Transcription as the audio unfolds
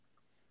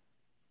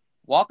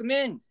Welcome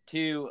in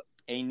to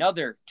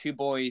another Two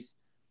Boys,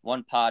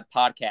 One Pod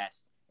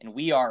podcast. And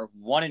we are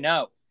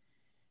 1-0.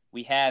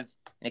 We have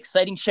an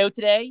exciting show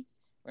today.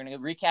 We're going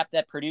to recap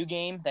that Purdue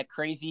game, that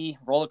crazy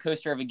roller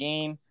coaster of a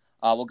game.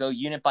 We'll go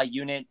unit by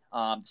unit,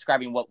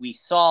 describing what we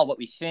saw, what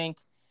we think.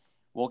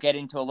 We'll get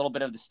into a little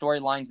bit of the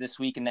storylines this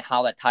week and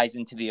how that ties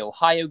into the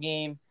Ohio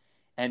game.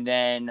 And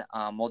then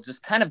we'll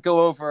just kind of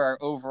go over our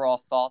overall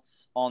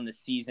thoughts on the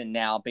season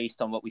now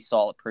based on what we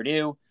saw at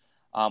Purdue,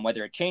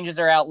 whether it changes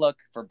our outlook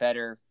for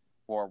better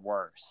or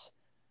worse.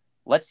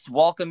 Let's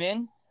welcome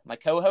in my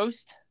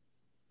co-host,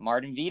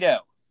 Martin Vito.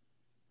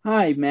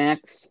 Hi,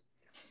 Max.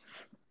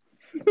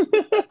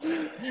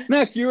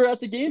 Max, you were at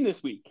the game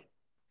this week.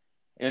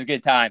 It was a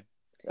good time.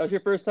 That was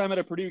your first time at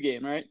a Purdue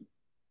game, right?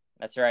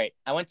 That's right.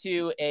 I went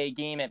to a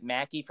game at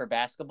Mackey for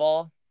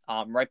basketball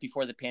right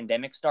before the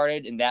pandemic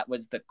started, and that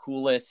was the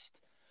coolest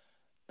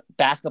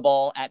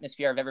basketball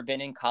atmosphere I've ever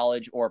been in,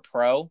 college or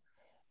pro.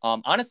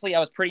 Honestly, I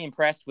was pretty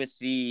impressed with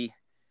the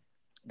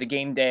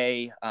game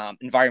day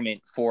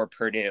environment for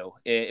Purdue.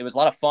 It was a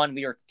lot of fun.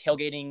 We were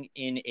tailgating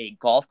in a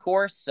golf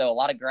course, so a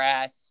lot of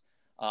grass,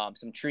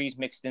 some trees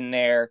mixed in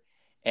there,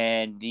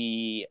 and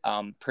the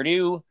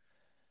Purdue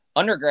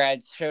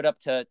undergrads showed up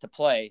to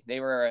play. They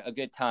were a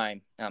good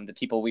time. The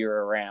people we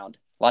were around,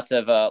 lots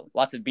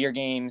of beer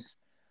games,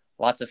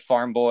 lots of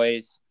farm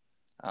boys,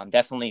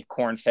 definitely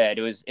corn fed.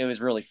 It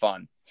was really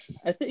fun.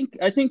 I think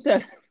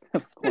that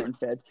corn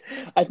fed.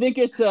 I think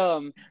it's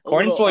corn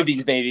and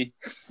soybeans, baby.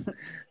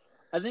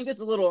 I think it's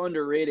a little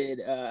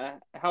underrated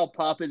how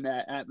poppin'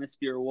 that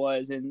atmosphere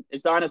was, and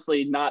it's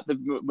honestly not the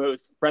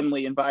most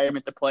friendly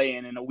environment to play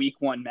in a week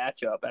one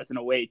matchup as an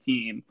away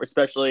team,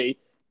 especially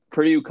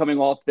Purdue coming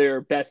off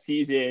their best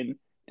season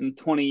in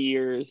 20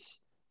 years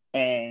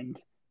and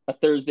a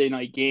Thursday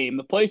night game.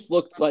 The place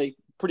looked like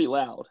pretty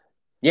loud.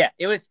 Yeah,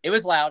 it was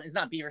loud. It's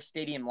not Beaver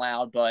Stadium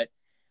loud, but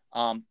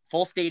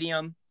full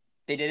stadium.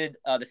 They did it.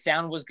 The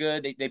sound was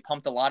good. They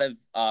pumped a lot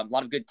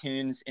of good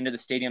tunes into the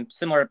stadium,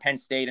 similar to Penn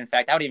State. In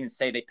fact, I would even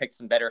say they picked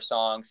some better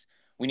songs.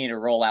 We need to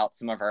roll out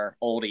some of our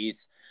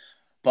oldies.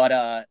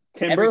 But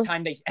every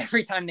time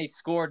they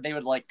scored, they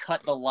would like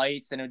cut the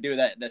lights and it would do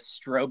the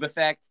strobe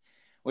effect,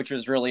 which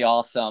was really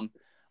awesome.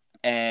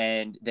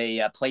 And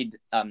they played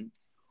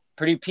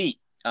Purdue Pete,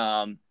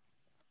 honked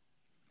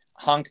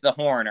the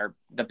horn or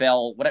the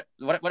bell. What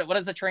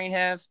does the train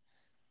have?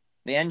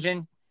 The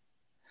engine?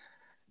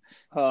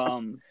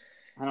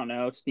 I don't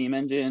know, steam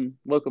engine,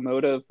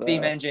 locomotive.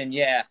 Steam engine,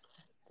 yeah.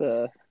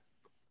 The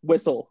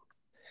whistle.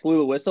 Blew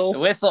the whistle. The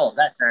whistle,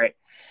 that's right.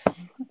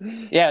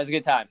 Yeah, it was a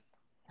good time.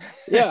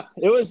 Yeah,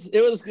 it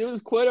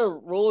was quite a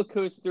roller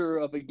coaster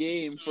of a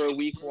game for a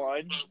week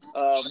one.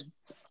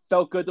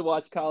 Felt good to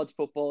watch college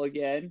football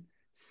again.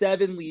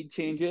 7 lead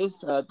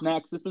changes.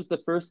 Max, this was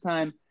the first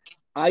time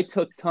I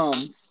took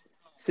Tums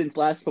since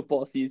last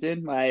football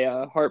season.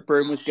 My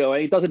heartburn was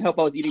going. It doesn't help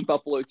I was eating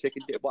buffalo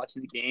chicken dip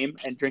watching the game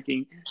and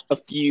drinking a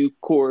few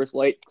Coors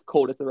Light,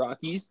 cold as the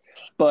Rockies.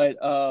 But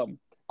on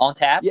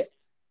tap? Yeah.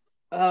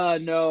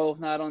 No,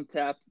 not on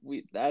tap.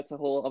 That's a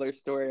whole other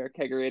story. Our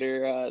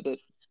kegerator,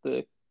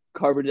 the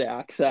carbon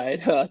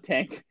dioxide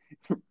tank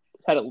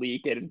had a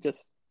leak and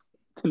just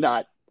could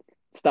not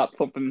stop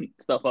pumping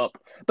stuff up.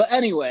 But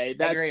anyway,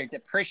 that's a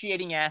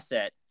depreciating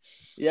asset.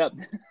 Yep.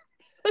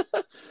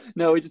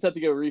 No, we just have to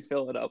go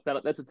refill it up.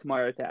 That's a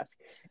tomorrow task.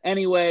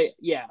 Anyway,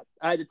 yeah,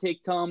 I had to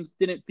take Tums.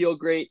 Didn't feel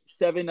great.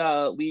 7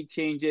 lead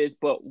changes,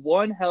 but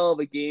one hell of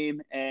a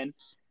game. And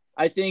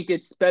I think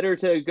it's better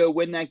to go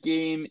win that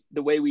game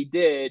the way we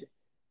did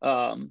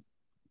in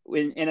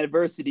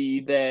adversity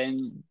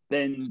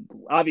than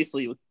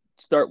obviously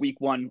start week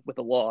one with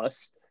a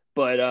loss.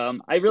 But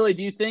I really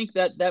do think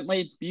that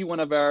might be one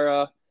of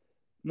our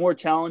more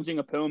challenging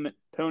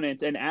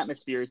opponents and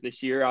atmospheres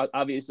this year.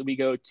 Obviously, we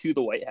go to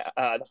the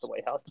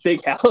the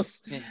Big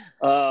House.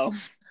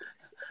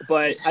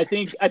 But I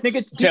think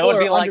it's Joe would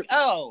be like,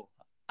 "Oh,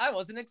 I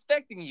wasn't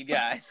expecting you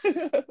guys."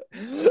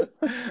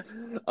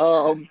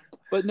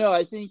 But no,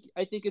 I think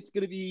it's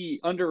going to be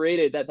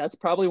underrated. That's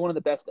probably one of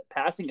the best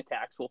passing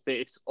attacks we'll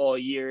face all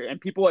year. And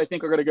people I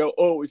think are going to go,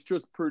 "Oh, it's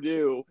just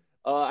Purdue."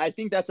 I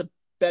think that's a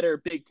better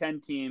Big Ten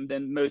team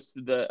than most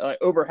of the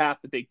over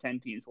half the Big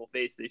Ten teams we'll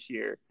face this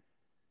year.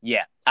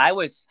 Yeah, I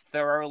was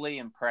thoroughly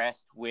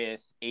impressed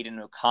with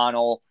Aiden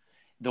O'Connell,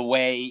 the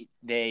way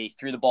they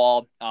threw the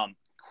ball,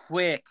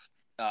 quick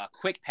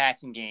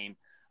passing game.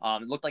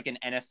 It looked like an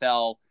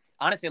NFL.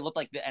 Honestly, it looked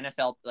like the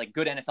NFL, like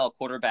good NFL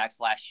quarterbacks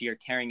last year,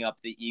 carrying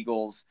up the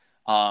Eagles'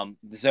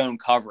 zone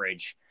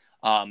coverage.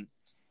 And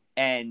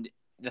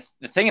the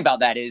thing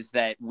about that is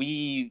that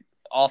we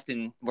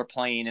often were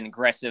playing an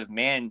aggressive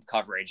man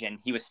coverage, and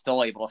he was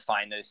still able to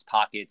find those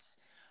pockets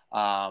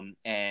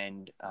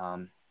and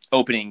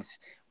openings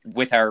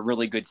with our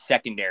really good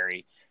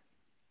secondary.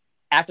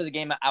 After the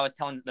game, I was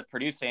telling the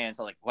Purdue fans,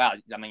 I was like, wow,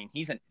 I mean,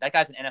 that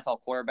guy's an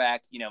NFL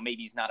quarterback. You know,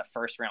 maybe he's not a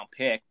first round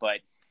pick, but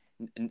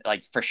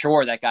like for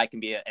sure that guy can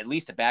be at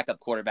least a backup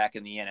quarterback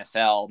in the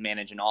NFL,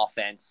 manage an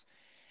offense.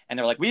 And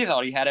they're like, we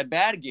thought he had a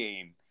bad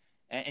game.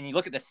 And you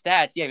look at the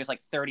stats, yeah, he was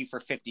like 30 for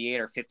 58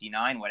 or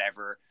 59,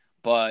 whatever.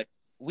 but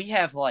we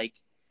have like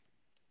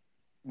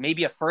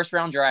maybe a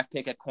first-round draft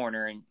pick at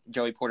corner in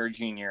Joey Porter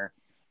Jr.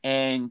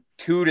 and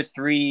 2 to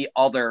 3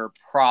 other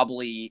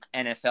probably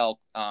NFL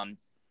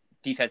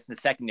defense and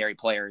secondary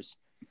players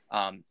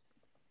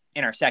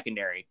in our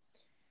secondary.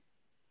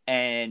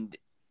 And,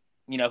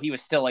 he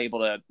was still able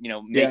to,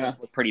 make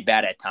us look pretty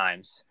bad at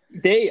times.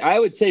 I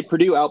would say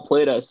Purdue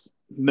outplayed us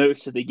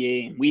most of the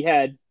game. We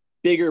had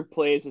bigger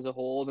plays as a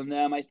whole than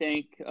them, I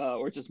think,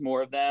 or just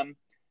more of them.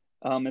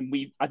 And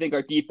I think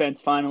our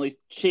defense finally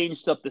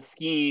changed up the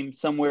scheme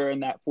somewhere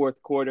in that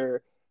fourth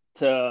quarter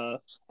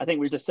I think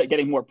we were just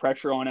getting more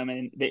pressure on them,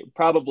 and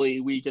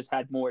we just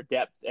had more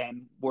depth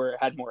and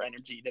had more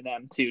energy than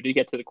them too to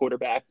get to the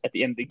quarterback at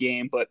the end of the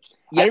game. But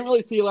I didn't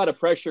really see a lot of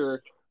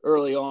pressure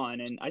early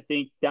on, and I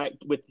think that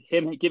with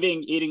him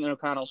giving Aiden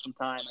O'Connell some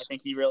time, I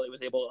think he really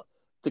was able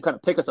to kind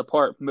of pick us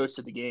apart most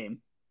of the game.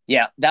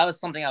 Yeah, that was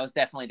something I was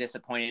definitely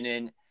disappointed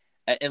in,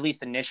 at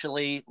least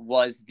initially,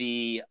 was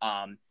the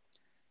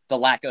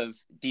lack of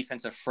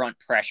defensive front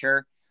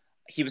pressure.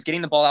 He was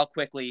getting the ball out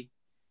quickly.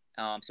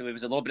 So it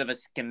was a little bit of a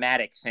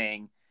schematic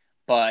thing,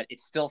 but it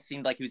still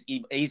seemed like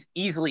he was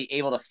easily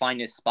able to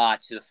find his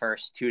spots to the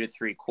first 2 to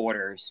 3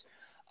 quarters.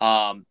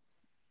 I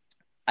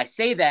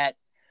say that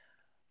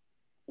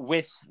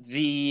with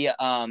the,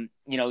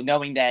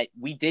 knowing that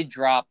we did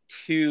drop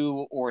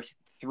 2 or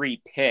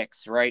 3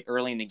 picks right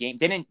early in the game.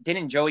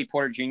 Didn't Joey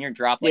Porter Jr.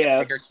 drop a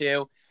pick or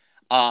 2?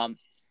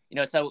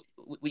 So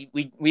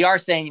we are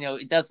saying,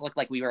 it does look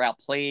like we were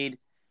outplayed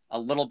a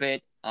little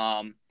bit.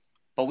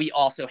 But we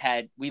also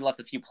left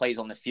a few plays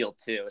on the field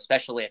too,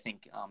 especially I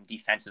think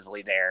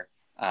defensively there,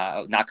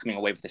 not coming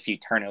away with a few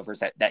turnovers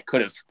that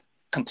could have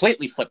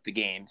completely flipped the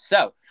game.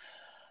 So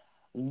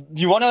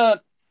do you want to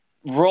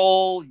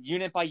roll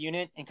unit by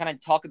unit and kind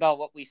of talk about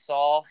what we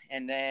saw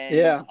and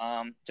then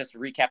just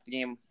recap the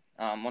game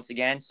once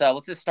again? So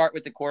let's just start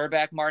with the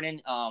quarterback,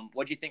 Martin.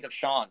 What do you think of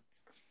Sean?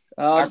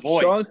 Our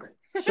boy.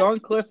 Sean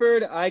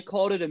Clifford, I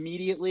called it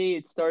immediately.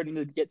 It's starting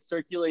to get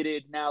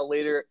circulated now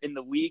later in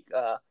the week.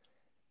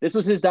 This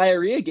was his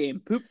diarrhea game,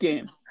 poop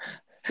game.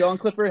 Sean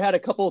Clifford had a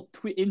couple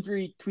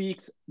injury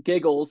tweaks,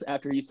 giggles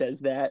after he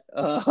says that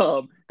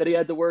he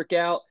had to work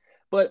out.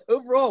 But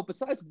overall,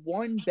 besides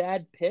one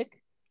bad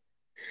pick,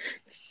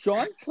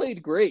 Sean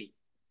played great,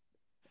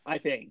 I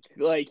think.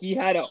 Like, he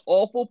had an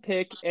awful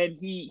pick, and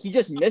he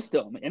just missed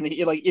him. And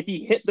if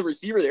he hit the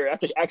receiver there,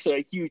 that's actually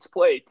a huge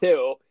play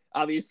too.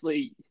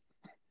 Obviously,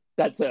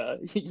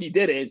 he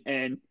didn't,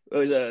 and it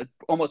was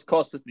almost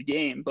cost us the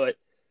game, but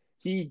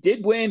he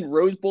did win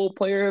Rose Bowl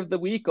Player of the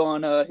Week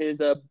on his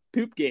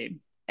poop game.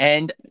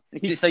 And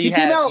he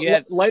came out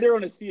lighter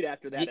on his feet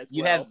after that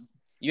you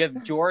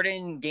have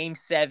Jordan, Game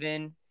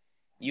 7.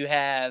 You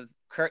have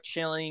Kurt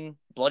Schilling,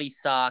 Bloody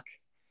Sock.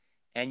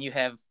 And you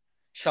have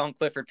Sean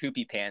Clifford,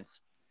 Poopy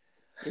Pants.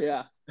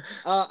 Yeah.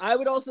 I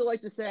would also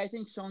like to say I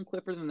think Sean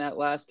Clifford in that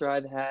last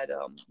drive had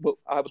what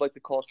I would like to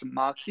call some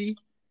moxie.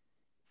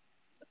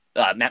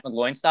 Matt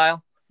McGloin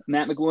style?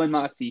 Matt McGloin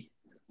moxie.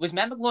 Was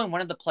Matt McGloin one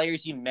of the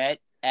players you met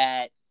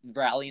at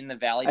Rally in the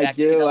Valley back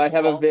in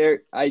 2012?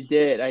 I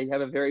did. I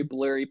have a very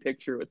blurry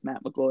picture with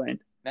Matt McGloin.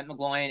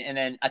 And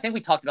then I think we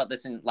talked about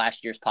this in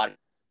last year's podcast.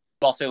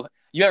 Also,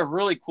 you have a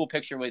really cool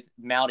picture with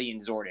Mowdy and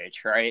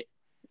Zordich, right?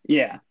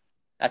 Yeah.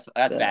 That's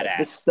badass.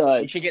 The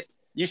studs.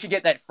 You should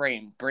get that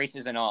framed,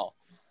 braces and all.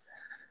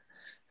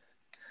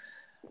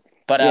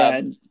 But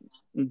and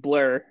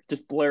blur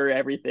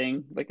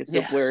everything. Like, it's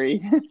so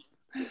blurry.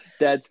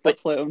 Dad's foot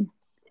phone.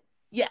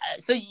 Yeah,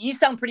 so you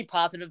sound pretty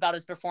positive about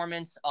his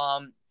performance.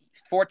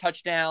 4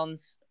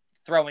 touchdowns,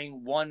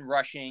 throwing, 1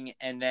 rushing,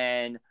 and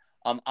then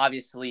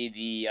obviously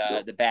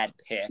the bad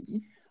pick.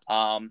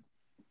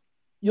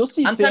 You'll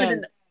see. I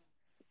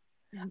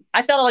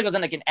felt like it was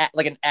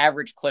like an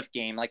average Cliff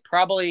game, like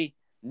probably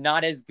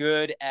not as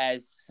good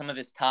as some of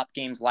his top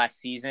games last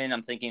season.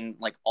 I'm thinking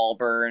like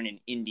Auburn and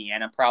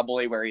Indiana,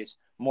 probably, where he's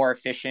more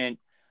efficient,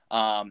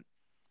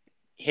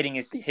 hitting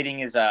his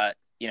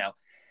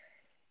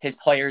his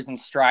players in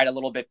stride a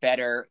little bit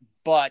better.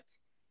 But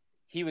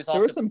he was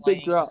also some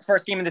big drops.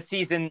 First game of the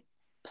season,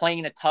 playing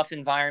in a tough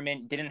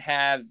environment, didn't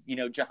have,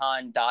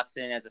 Jahan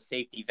Dotson as a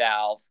safety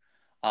valve.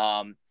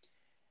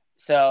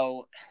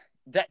 So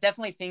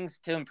definitely things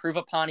to improve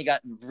upon. He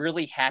got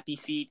really happy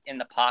feet in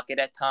the pocket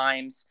at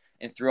times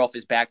and threw off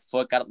his back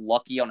foot, got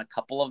lucky on a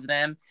couple of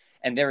them.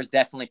 And there was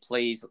definitely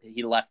plays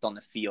he left on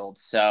the field.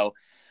 So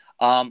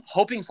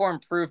hoping for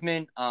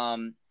improvement.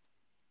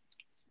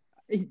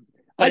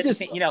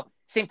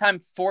 Same time,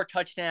 4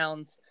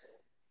 touchdowns,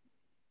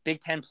 Big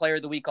Ten Player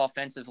of the Week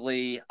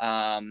offensively.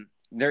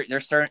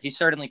 He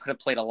certainly could have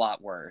played a lot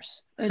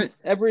worse. And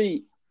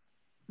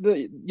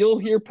you'll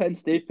hear Penn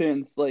State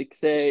fans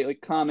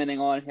commenting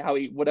on how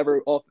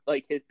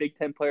his Big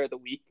Ten Player of the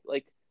Week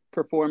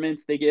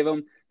performance they gave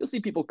him. You'll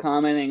see people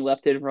commenting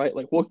left and right,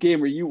 like, what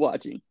game were you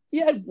watching? He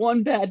had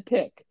 1 bad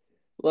pick.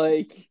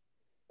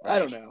 I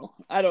don't know.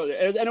 And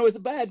it was a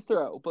bad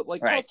throw, but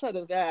outside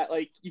of that,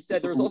 like you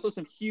said, there was also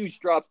some huge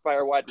drops by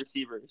our wide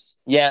receivers.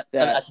 Yeah,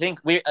 I think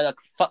we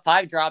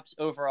 5 drops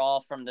overall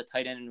from the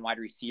tight end and wide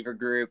receiver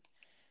group.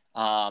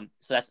 So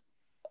that's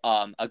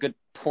a good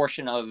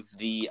percentage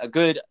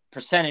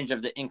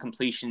of the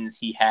incompletions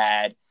he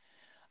had.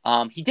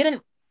 He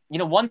didn't,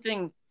 one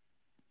thing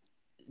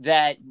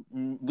that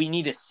we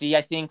need to see,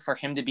 I think, for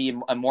him to be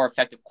a more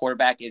effective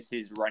quarterback is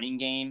his running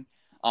game.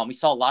 We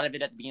saw a lot of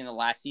it at the beginning of the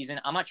last season.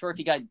 I'm not sure if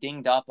he got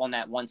dinged up on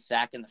that one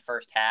sack in the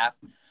first half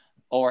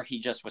or he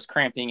just was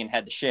cramping and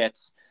had the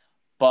shits,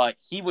 but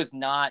he was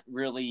not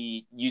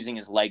really using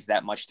his legs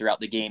that much throughout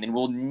the game, and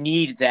we'll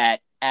need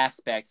that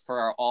aspect for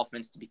our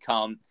offense to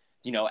become,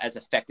 as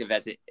effective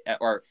as it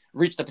or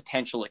reach the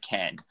potential it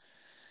can.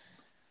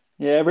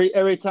 Yeah,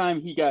 every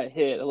time he got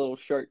hit, a little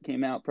shark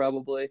came out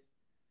probably.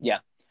 Yeah.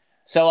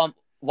 So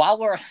while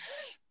we're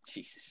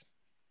Jesus,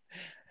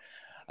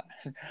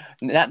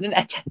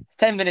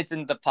 10 minutes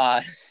into the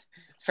pod,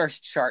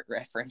 first shark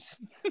reference.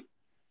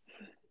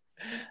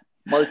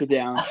 Mark it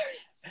down.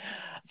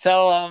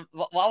 So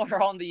while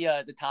we're on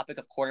the topic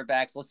of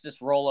quarterbacks, let's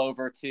just roll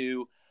over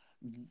to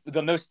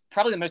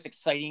probably the most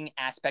exciting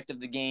aspect of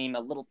the game, a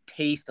little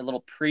taste, a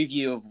little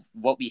preview of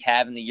what we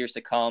have in the years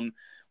to come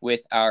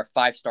with our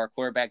 5-star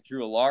quarterback,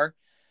 Drew Allar,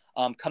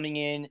 coming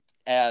in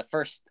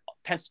first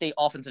Penn State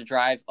offensive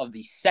drive of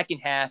the second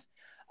half,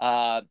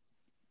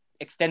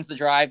 extends the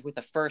drive with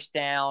a first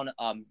down,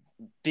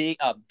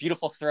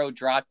 beautiful throw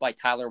dropped by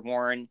Tyler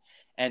Warren.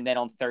 And then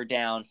on third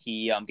down,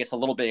 he gets a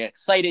little bit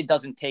excited,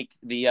 doesn't take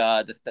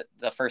the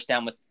first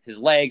down with his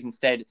legs,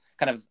 instead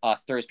kind of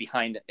throws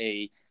behind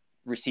a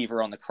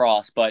receiver on the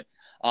cross. But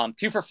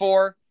 2 for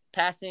 4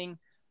 passing,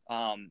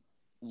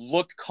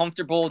 looked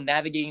comfortable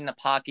navigating the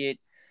pocket.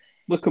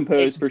 Look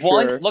composed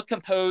sure. Look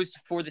composed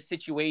for the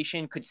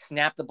situation, could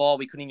snap the ball.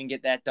 We couldn't even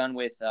get that done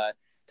with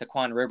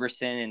Taquan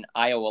Roberson in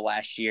Iowa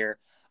last year.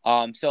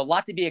 So a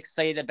lot to be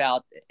excited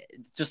about,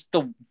 just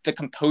the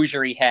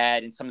composure he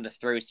had and some of the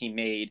throws he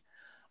made.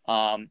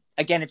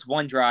 Again, it's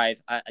one drive.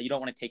 You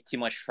don't want to take too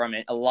much from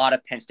it. A lot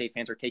of Penn State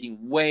fans are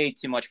taking way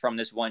too much from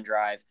this one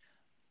drive.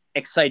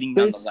 Exciting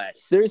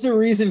nonetheless. There's a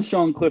reason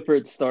Sean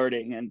Clifford's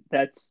starting, and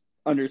that's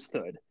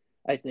understood,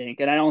 I think.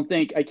 And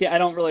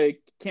I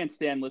can't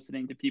stand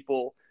listening to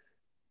people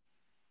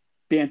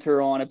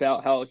banter on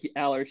about how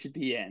Aller should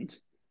be in.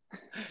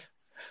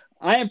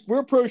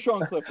 We're pro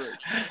Sean Clifford.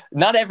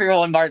 Not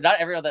everyone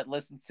that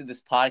listens to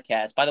this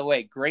podcast. By the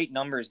way, great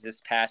numbers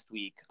this past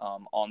week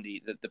on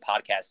the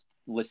podcast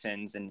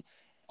listens and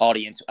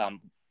audience.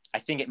 I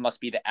think it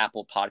must be the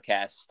Apple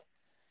Podcast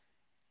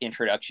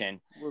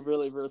introduction. We're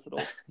really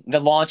versatile. The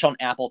launch on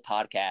Apple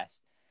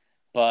Podcast.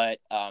 But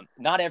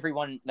not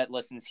everyone that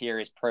listens here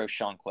is pro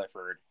Sean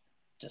Clifford,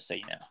 just so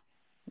you know.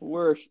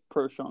 We're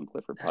pro Sean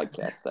Clifford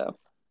podcast though.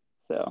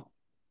 So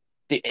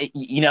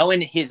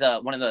in his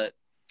one of the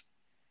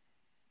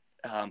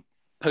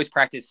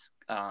post-practice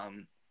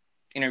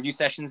interview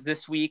sessions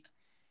this week,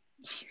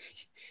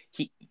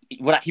 he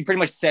pretty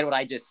much said what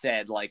I just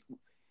said. Like,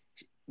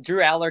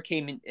 Drew Aller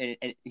came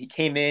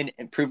in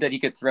and proved that he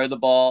could throw the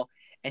ball,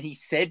 and he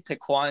said to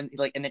Quan,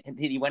 and then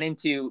he went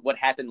into what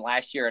happened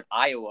last year at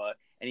Iowa,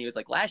 and he was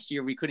like, last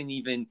year we couldn't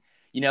even,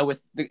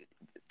 with the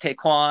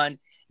Taquan,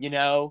 he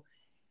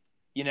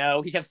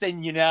kept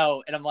saying,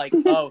 and I'm like,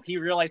 oh, he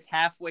realized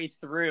halfway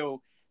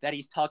through that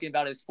he's talking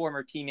about his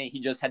former teammate. He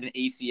just had an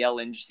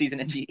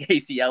season-ending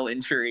ACL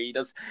injury.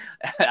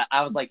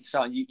 I was like,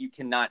 Sean, you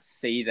cannot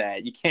say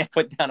that. You can't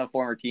put down a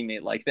former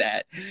teammate like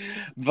that.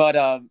 But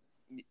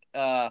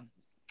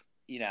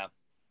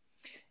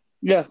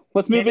Yeah,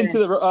 let's move into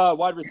the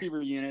wide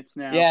receiver units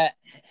now. Yeah,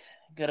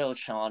 good old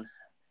Sean.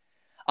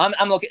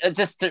 I'm looking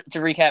just to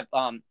recap.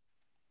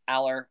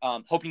 Aller,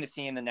 hoping to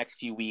see in the next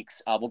few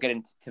weeks. We'll get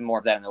into more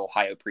of that in the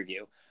Ohio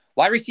preview.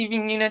 Wide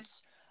receiving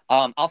units.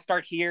 I'll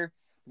start here.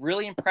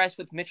 Really impressed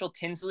with Mitchell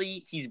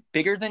Tinsley. He's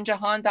bigger than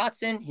Jahan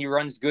Dotson. He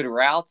runs good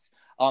routes.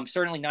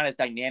 Certainly not as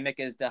dynamic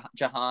as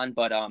Jahan,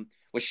 but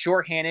was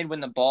shorthanded when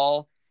the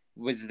ball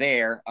was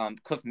there.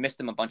 Cliff missed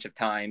him a bunch of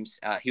times.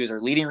 He was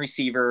our leading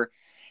receiver,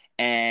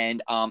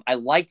 and I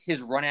liked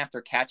his run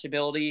after catch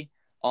ability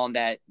on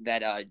that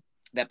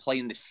play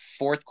in the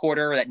fourth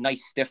quarter. That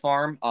nice stiff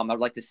arm. I would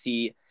like to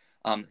see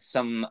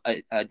some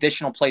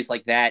additional plays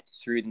like that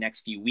through the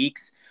next few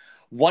weeks.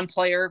 One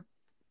player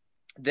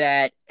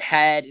that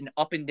had an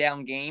up and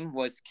down game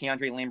was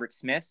Keandre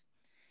Lambert-Smith.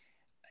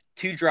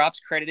 2 drops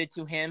credited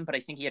to him, but I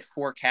think he had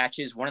 4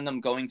 catches, one of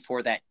them going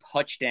for that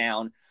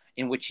touchdown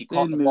in which he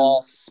caught the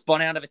ball,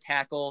 spun out of a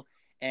tackle,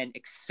 and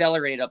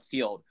accelerated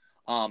upfield.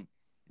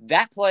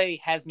 That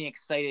play has me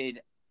excited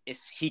if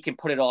he can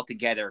put it all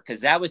together,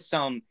 because that was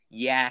some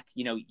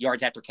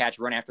yards after catch,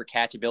 run after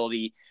catch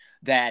ability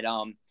that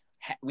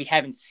we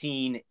haven't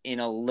seen in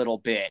a little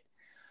bit.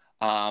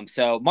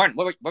 So, Martin,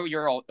 what were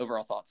your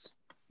overall thoughts?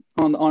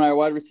 On our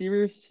wide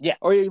receivers? Yeah.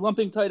 Or are you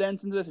lumping tight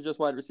ends into this or just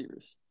wide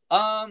receivers?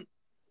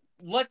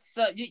 Let's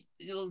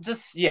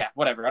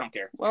whatever. I don't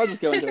care. Well, I'll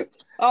just go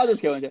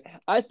into it.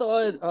 I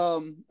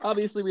thought,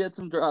 obviously we had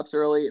some drops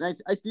early,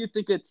 and I do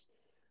think it's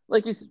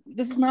like this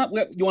is not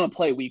what you want to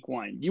play week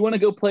 1. You want to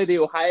go play the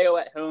Ohio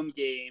at home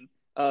game.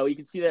 You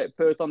can see that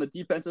both on the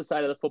defensive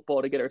side of the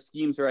football to get our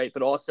schemes right,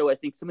 but also I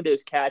think some of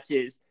those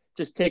catches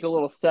just take a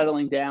little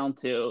settling down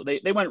to.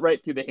 They went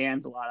right through the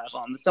hands, a lot of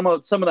them. Some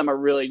of them are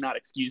really not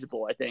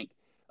excusable, I think,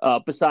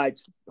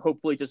 besides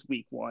hopefully just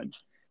week one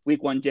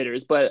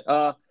jitters. But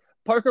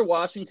Parker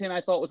Washington,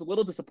 I thought, was a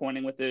little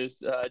disappointing with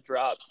those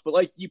drops. But,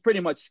 like, you pretty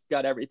much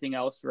got everything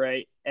else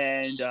right.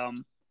 And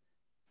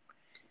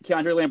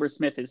Keandre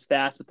Lambert-Smith is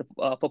fast with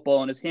the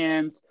football in his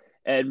hands.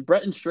 And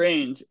Bretton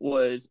Strange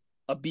was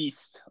a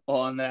beast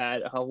on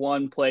that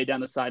one play down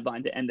the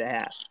sideline to end the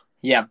half.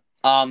 Yeah.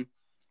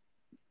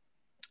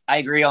 I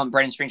agree on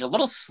Bretton Strange. A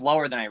little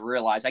slower than I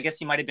realized. I guess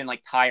he might have been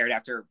like tired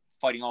after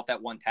fighting off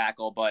that one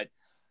tackle, but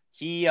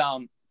he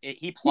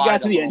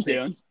plotted to the end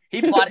zone.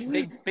 He plotted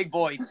big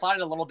boy. He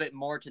plotted a little bit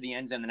more to the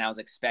end zone than I was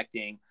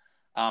expecting.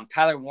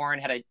 Tyler Warren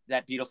had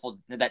that beautiful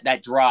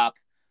that drop,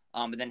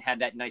 but then had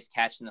that nice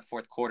catch in the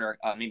fourth quarter.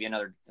 Maybe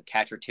another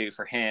catch or two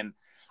for him.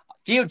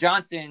 Theo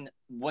Johnson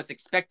was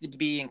expected to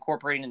be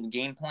incorporated in the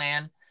game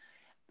plan.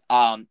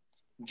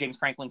 James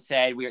Franklin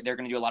said they're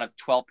going to do a lot of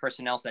 12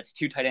 personnel, so that's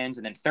 2 tight ends,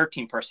 and then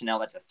 13 personnel,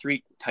 that's a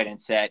 3 tight end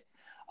set.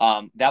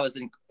 That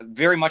was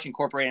very much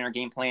incorporated in our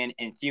game plan,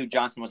 and Theo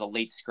Johnson was a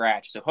late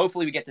scratch. So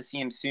hopefully we get to see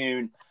him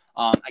soon.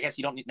 I guess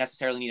you don't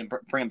necessarily need to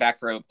bring him back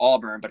for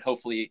Ohio, but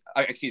hopefully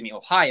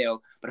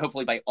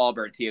by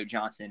Auburn, Theo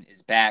Johnson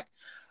is back.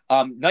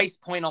 Nice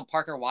point on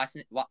Parker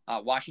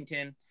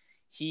Washington.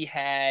 He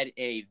had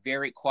a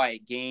very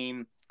quiet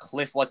game.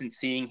 Cliff wasn't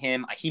seeing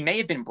him. He may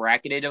have been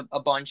bracketed a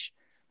bunch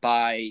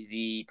by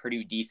the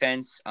Purdue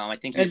defense. I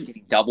think he was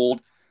getting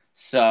doubled.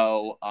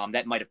 So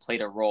that might have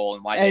played a role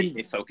in why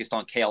they focused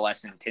on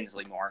KLS and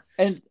Tinsley more.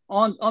 And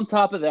on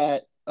top of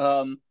that,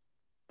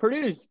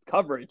 Purdue's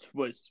coverage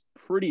was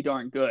pretty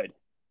darn good.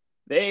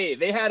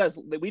 They had us.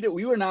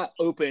 We were not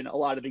open a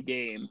lot of the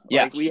game.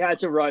 Yeah. Like, we had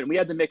to run. We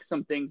had to mix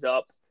some things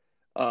up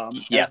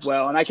as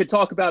well. And I could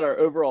talk about our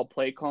overall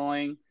play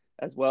calling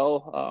as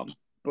well.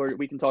 Or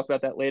we can talk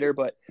about that later.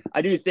 But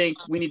I do think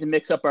we need to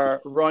mix up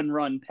our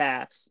run,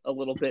 pass a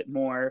little bit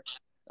more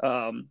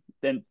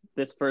than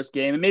this first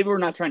game. And maybe we're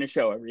not trying to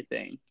show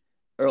everything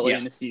early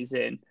in the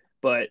season,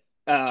 but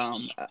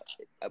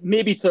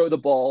maybe throw the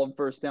ball and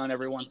first down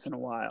every once in a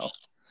while.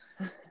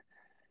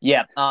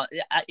 Yeah.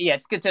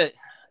 It's good to.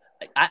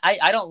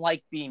 I don't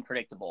like being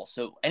predictable.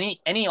 So any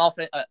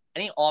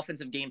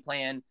offensive game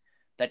plan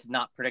that's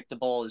not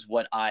predictable is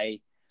what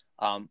I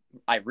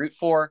root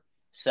for.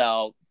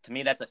 So to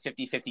me, that's a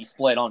 50-50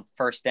 split on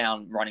first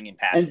down, running and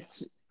passing.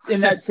 And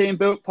in that same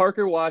boat,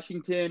 Parker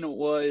Washington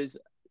was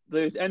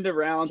those end of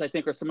rounds, I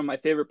think, are some of my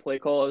favorite play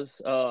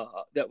calls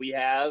that we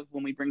have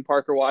when we bring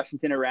Parker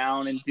Washington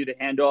around and do the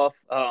handoff.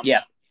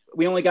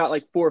 We only got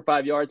like 4 or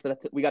 5 yards,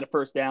 but we got a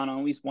first down on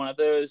at least one of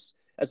those,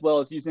 as well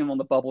as using them on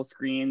the bubble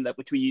screen,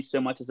 which we used so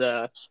much as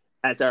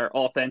our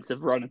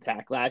offensive run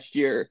attack last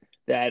year.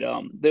 That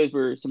those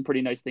were some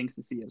pretty nice things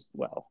to see as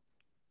well.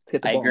 Let's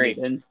get the ball. I agree.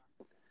 In.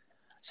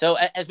 So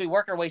as we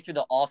work our way through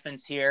the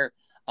offense here,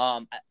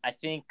 I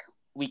think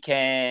we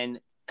can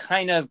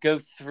kind of go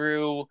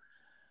through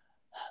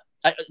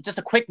just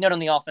a quick note on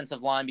the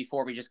offensive line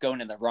before we just go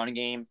into the run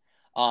game.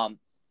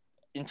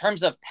 In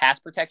terms of pass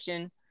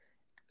protection,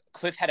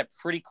 Cliff had a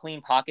pretty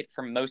clean pocket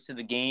for most of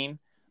the game.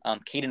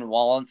 Caden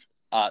Wallace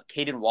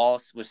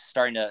was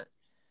starting to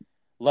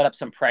let up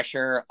some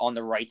pressure on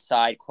the right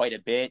side quite a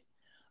bit.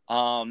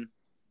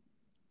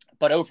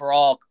 But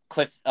overall,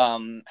 Cliff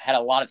had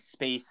a lot of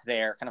space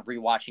there, kind of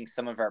rewatching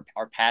some of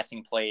our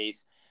passing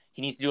plays.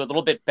 He needs to do a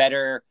little bit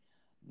better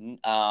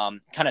kind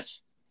of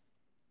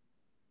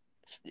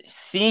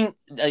seeing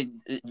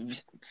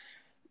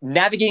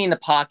navigating the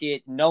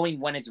pocket, knowing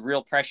when it's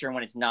real pressure and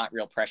when it's not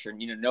real pressure,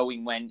 and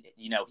knowing when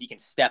he can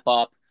step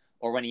up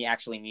or when he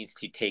actually needs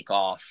to take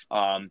off.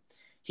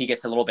 He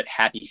gets a little bit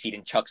happy feet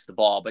and chucks the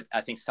ball, but I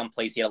think some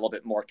plays he had a little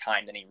bit more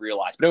time than he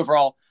realized. But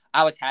overall,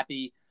 I was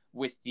happy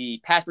with the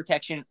pass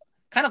protection,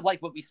 kind of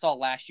like what we saw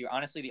last year.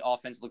 Honestly, the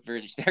offense looked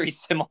very, very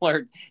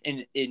similar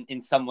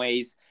in some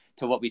ways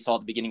to what we saw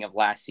at the beginning of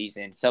last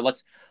season. So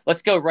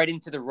let's go right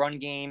into the run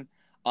game.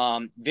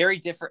 Very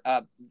different,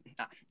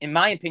 in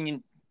my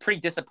opinion, pretty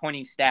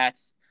disappointing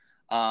stats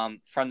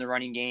from the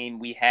running game.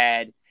 We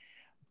had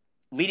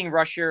leading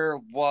rusher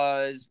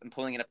was, I'm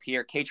pulling it up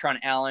here, Katron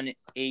Allen,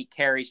 8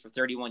 carries for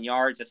 31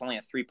 yards. That's only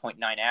a 3.9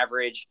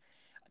 average.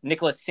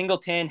 Nicholas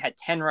Singleton had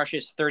 10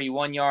 rushes,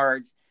 31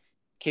 yards.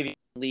 Kevin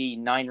Lee,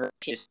 9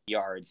 rushes,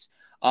 yards.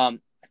 I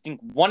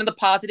think one of the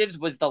positives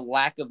was the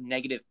lack of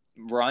negative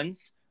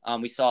runs.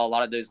 We saw a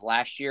lot of those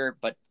last year,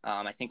 but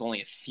I think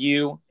only a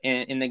few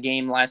in the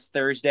game last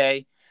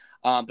Thursday.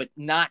 But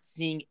not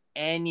seeing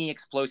any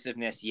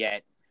explosiveness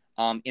yet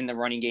in the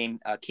running game.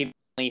 Kevin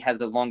Lee has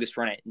the longest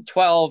run at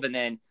 12, and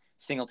then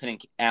Singleton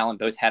and Allen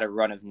both had a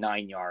run of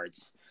 9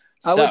 yards.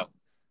 I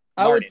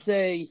would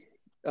say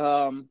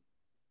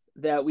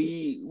that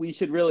we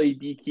should really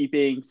be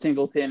keeping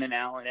Singleton and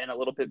Allen in a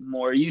little bit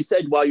more. You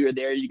said while you were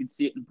there, you could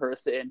see it in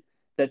person,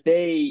 that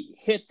they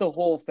hit the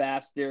hole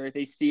faster.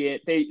 They see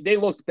it. They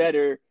looked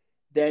better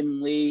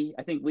than Lee.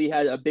 I think Lee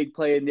had a big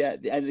play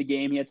at the end of the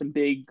game. He had some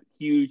big,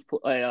 huge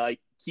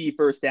key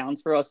first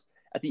downs for us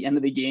at the end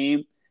of the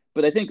game.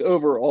 But I think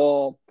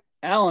overall,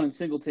 Allen and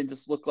Singleton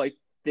just look like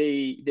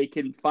they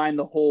can find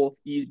the hole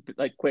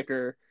like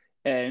quicker.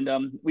 And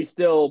we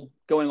still,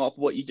 going off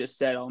what you just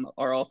said on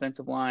our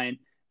offensive line,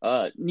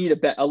 need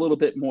a little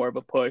bit more of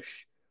a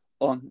push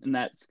on in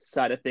that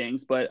side of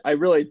things. But I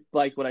really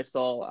like what I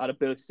saw out of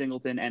both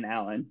Singleton and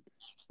Allen,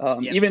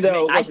 Yeah, even to me,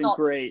 though it wasn't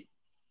great.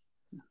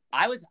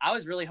 I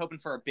was really hoping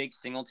for a big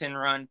Singleton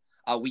run.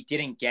 We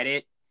didn't get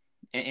it.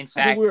 In fact,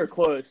 I think we were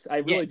close. I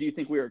yeah, really do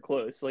think we were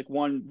close. Like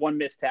one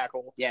missed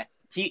tackle. yeah.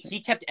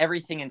 He kept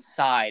everything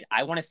inside.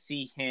 I want to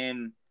see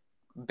him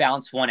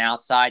bounce one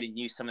outside and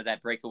use some of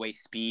that breakaway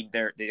speed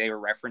they were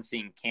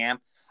referencing in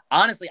camp.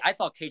 Honestly, I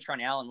thought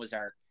Katron Allen was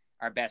our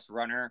best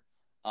runner.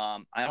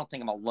 I don't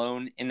think I'm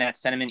alone in that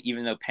sentiment,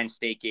 even though Penn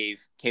State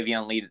gave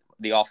Kavion Lee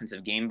the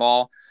offensive game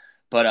ball.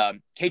 But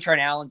Katron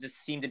Allen just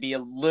seemed to be a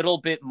little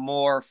bit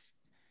more,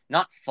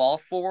 not fall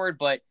forward,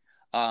 but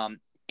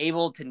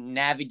able to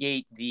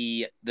navigate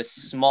the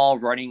small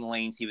running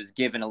lanes he was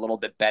given a little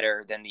bit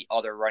better than the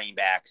other running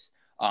backs,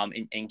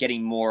 and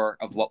getting more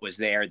of what was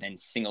there than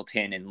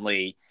Singleton and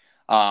Lee.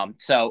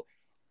 So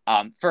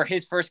for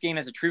his first game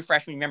as a true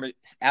freshman, remember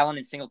Allen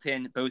and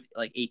Singleton, both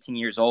like 18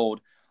 years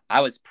old. I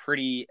was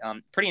pretty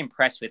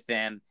impressed with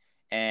them,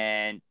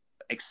 and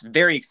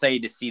very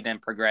excited to see them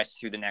progress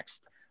through the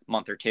next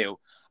month or two.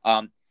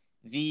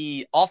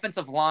 The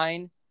offensive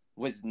line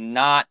was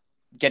not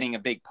getting a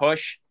big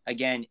push.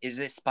 Again, is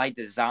this by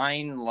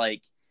design,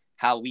 like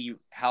how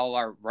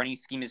our running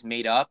scheme is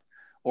made up,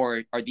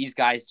 or are these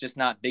guys just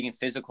not big and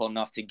physical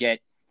enough to get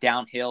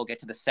downhill, get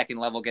to the second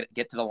level,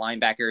 get to the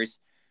linebackers?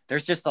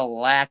 There's just a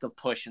lack of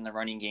push in the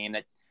running game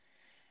that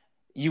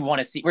you want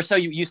to see. We're so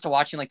used to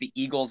watching like the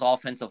Eagles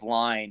offensive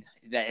line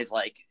that is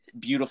like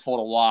beautiful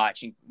to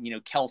watch, and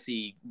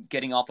Kelsey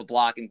getting off a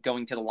block and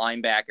going to the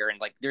linebacker, and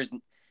like there's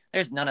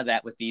none of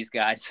that with these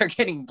guys. They're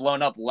getting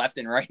blown up left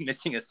and right,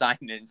 missing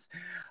assignments.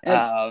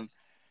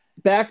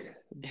 Back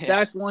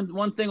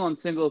one thing on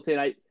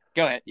Singleton.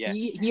 Go ahead. Yeah.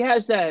 He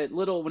has that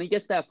little, when he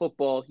gets that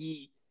football,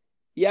 he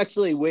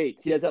actually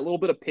waits. He has that little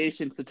bit of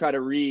patience to try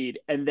to read,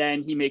 and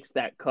then he makes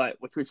that cut,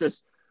 which was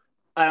just,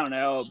 I don't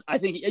know. I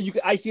think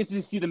I get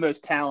to see the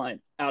most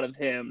talent out of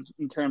him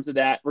in terms of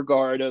that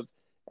regard of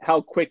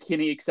how quick can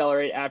he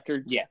accelerate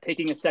after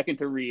taking a second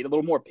to read, a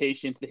little more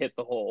patience to hit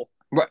the hole.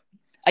 Right.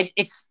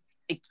 It's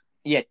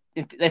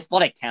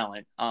athletic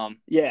talent.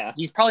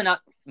 He's probably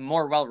not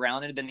more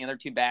well-rounded than the other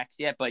two backs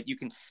yet, but you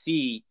can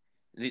see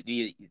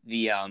the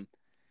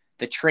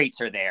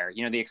traits are there.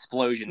 The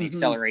explosion, the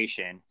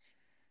acceleration.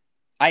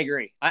 I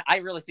agree. I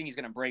really think he's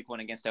going to break one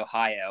against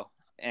Ohio,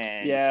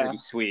 and it's going to be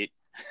sweet.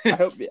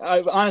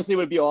 I honestly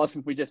would be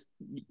awesome if we just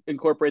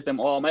incorporate them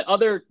all. My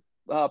other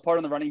part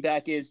on the running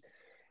back is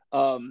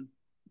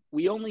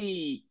we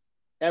only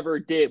ever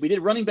did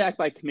running back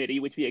by committee,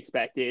 which we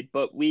expected,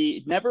 but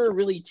we never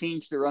really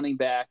changed the running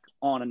back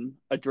on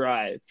a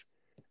drive.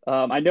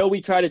 I know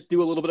we tried to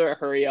do a little bit of a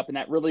hurry up, and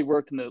that really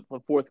worked in the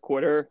fourth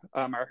quarter.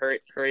 Our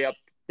hurry up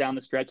down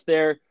the stretch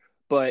there,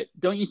 but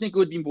don't you think it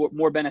would be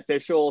more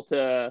beneficial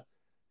to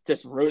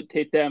just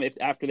rotate them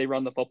after they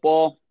run the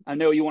football? I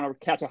know you want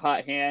to catch a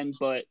hot hand,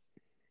 but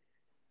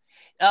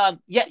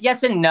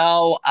yes and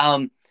no.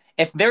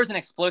 If there's an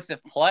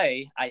explosive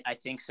play, I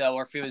think so,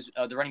 or if it was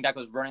the running back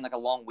was running like a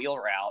long wheel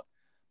route,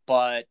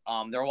 but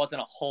there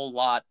wasn't a whole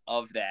lot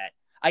of that.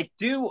 I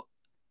do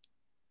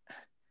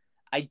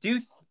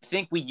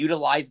think we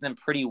utilized them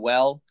pretty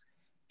well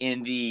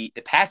in the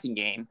passing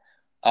game.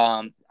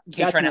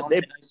 Katron Allen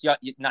had a nice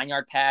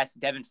 9-yard pass,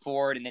 Devin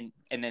Ford,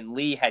 and then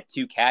Lee had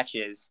 2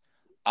 catches.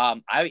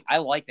 I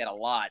like that a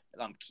lot.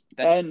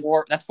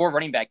 That's 4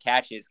 running back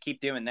catches. Keep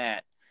doing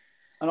that.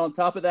 And on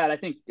top of that, I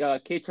think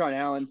Katron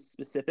Allen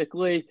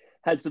specifically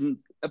had some,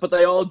 but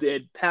they all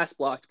did pass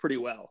blocked pretty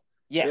well.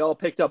 Yeah, they all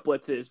picked up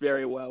blitzes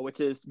very well,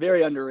 which is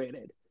very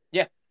underrated.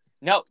 Yeah,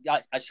 no,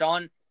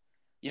 Sean,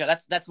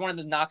 that's one of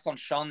the knocks on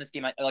Sean this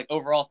game. I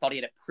overall thought he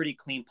had a pretty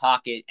clean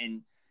pocket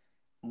and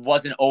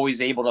wasn't always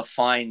able to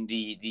find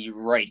the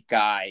right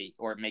guy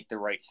or make the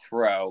right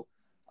throw.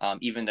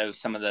 Even though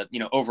some of the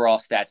overall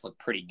stats look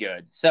pretty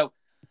good. So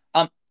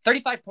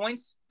 35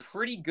 points,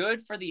 pretty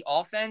good for the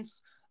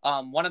offense.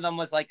 One of them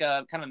was like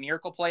a kind of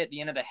miracle play at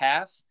the end of the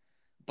half.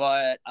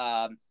 But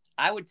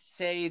I would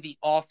say the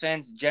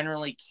offense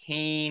generally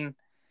came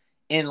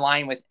in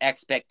line with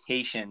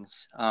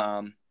expectations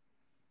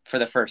for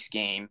the first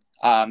game.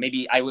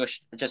 Maybe I was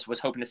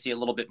hoping to see a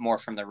little bit more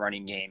from the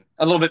running game,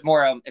 a little bit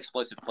more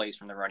explosive plays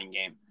from the running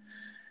game.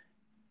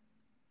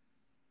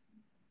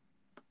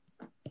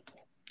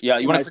 Yeah,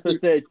 you want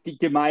supposed to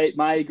give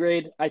my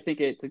grade? I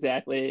think it's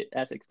exactly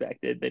as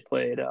expected. They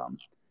played,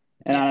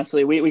 and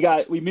honestly, we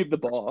moved the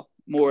ball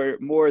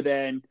more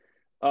than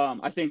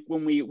I think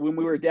when we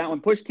were down,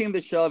 when push came to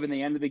shove in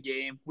the end of the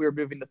game, we were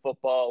moving the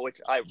football, which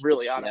I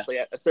really honestly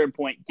at a certain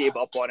point gave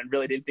up on and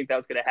really didn't think that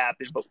was going to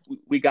happen, but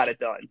we got it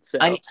done. So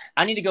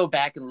I need to go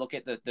back and look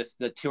at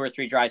the 2 or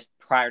 3 drives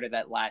prior to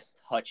that last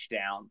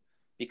touchdown,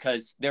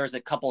 because there was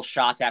a couple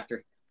shots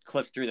after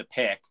Cliff threw the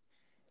pick,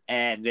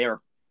 and they were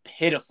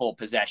pitiful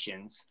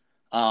possessions,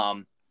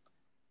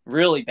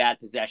 really bad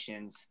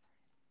possessions.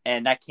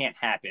 and that can't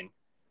happen.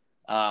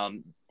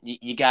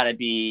 You got to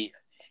be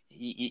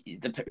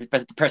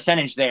the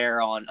percentage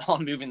there on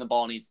moving the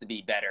ball needs to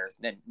be better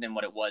than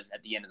what it was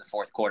at the end of the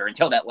fourth quarter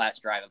until that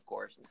last drive, of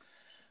course.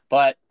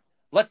 But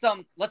let's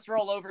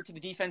roll over to the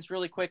defense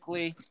really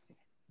quickly.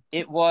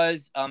 It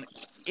was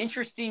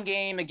interesting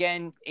game.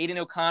 Again, Aiden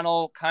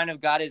O'Connell kind of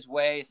got his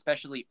way,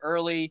 especially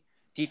early.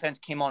 Defense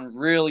came on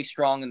really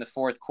strong in the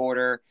fourth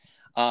quarter.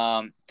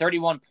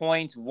 31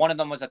 points. One of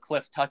them was a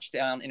Cliff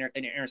touchdown, an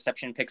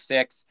interception, pick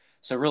six.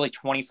 So really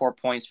 24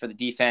 points for the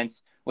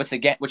defense, which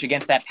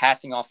against that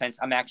passing offense,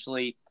 I'm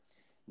actually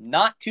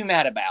not too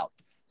mad about.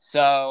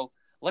 So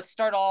let's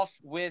start off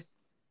with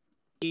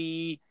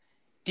the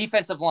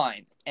defensive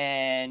line.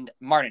 And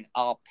Martin,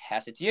 I'll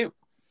pass it to you.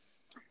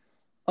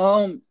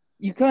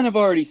 You kind of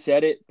already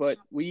said it, but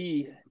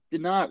we did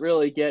not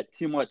really get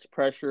too much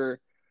pressure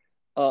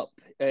up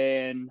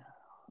and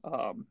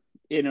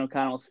in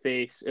O'Connell's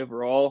face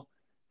overall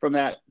from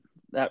that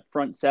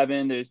front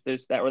seven. There's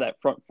that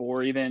front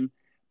four even.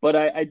 But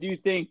I do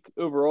think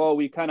overall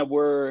we kind of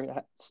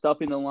were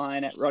stuffing the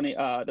line at running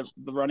the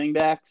running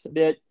backs a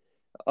bit.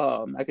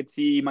 I could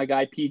see my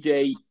guy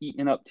PJ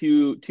eating up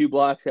two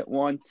blocks at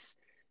once,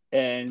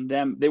 and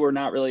they were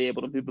not really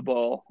able to move the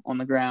ball on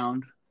the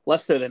ground,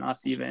 less so than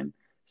us even.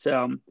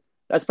 So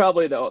that's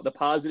probably the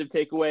positive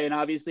takeaway. And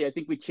obviously, I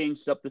think we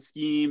changed up the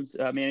schemes.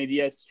 Manny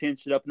Diaz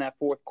changed it up in that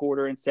fourth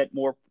quarter and set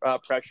more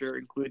pressure,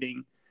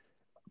 including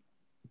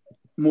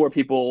more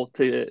people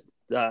to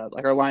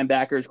like our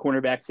linebackers,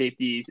 cornerback,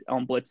 safeties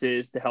on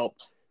blitzes to help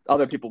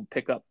other people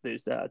pick up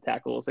those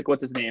tackles. Like,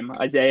 what's his name?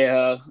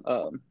 Isaiah.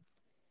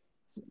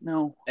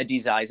 No.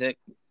 Adiz Isaac.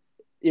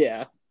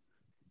 Yeah.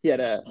 He had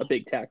a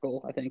big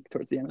tackle, I think,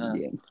 towards the end of the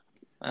game.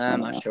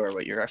 I'm not sure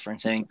what you're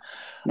referencing.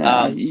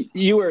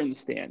 You were in the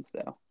stands,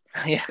 though.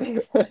 Yeah.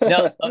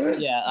 No.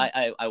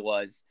 I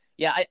was.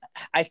 Yeah.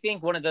 I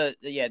think one of the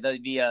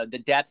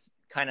depth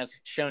kind of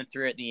shown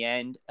through at the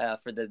end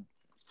for the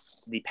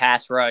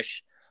pass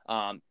rush.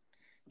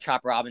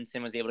 Chop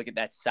Robinson was able to get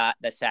that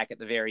sack at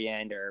the very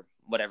end, or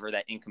whatever,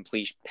 that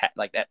incomplete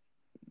like that,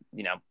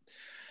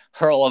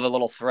 hurl of a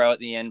little throw at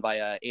the end by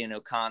Aiden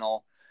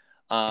O'Connell.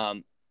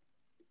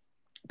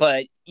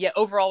 But yeah,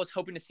 overall, was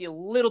hoping to see a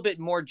little bit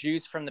more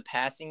juice from the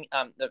passing.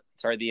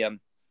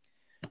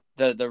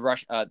 The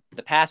rush,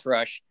 the pass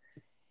rush.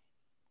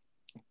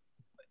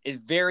 Is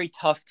very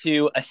tough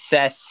to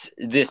assess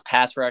this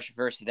pass rush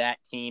versus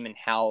that team and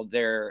how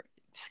they're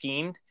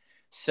schemed.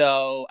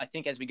 So I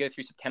think as we go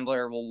through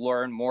September, we'll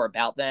learn more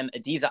about them.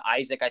 Adiza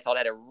Isaac, I thought,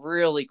 had a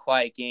really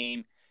quiet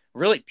game.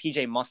 Really,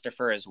 PJ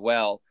Mustafer as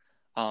well.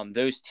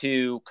 Those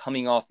two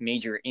coming off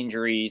major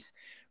injuries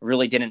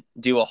really didn't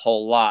do a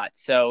whole lot.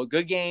 So a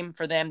good game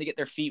for them to get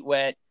their feet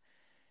wet.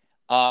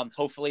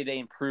 Hopefully they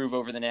improve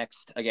over the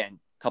next, again,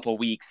 couple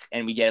weeks,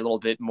 and we get a little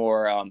bit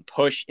more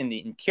push in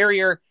the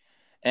interior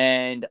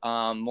and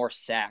more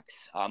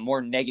sacks,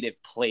 more negative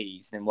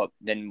plays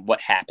than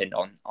what happened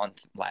on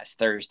last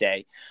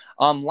Thursday.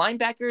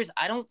 Linebackers,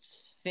 I don't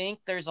think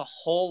there's a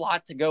whole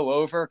lot to go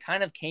over.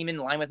 Kind of came in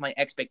line with my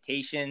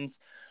expectations.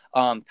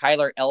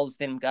 Tyler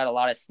Elsdon got a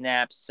lot of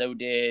snaps. So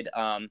did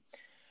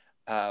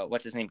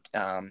what's his name?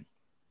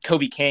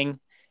 Kobe King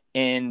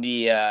in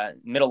the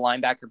middle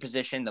linebacker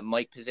position, the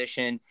Mike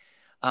position.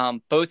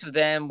 Both of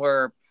them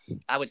were,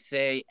 I would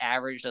say,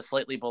 averaged a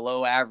slightly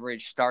below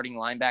average starting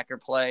linebacker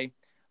play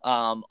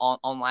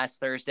on last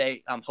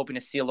Thursday. I'm hoping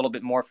to see a little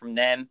bit more from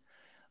them.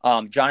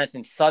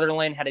 Jonathan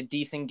Sutherland had a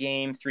decent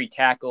game, 3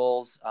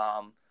 tackles,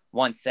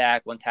 1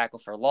 sack, 1 tackle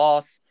for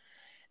loss.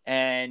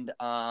 And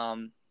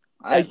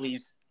that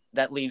leaves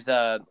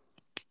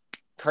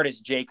Curtis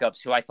Jacobs,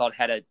 who I thought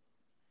had a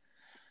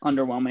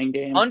underwhelming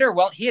game.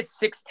 He had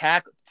 6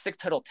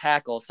 total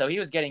tackles, so he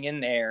was getting in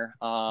there,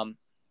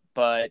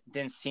 but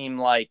didn't seem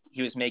like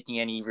he was making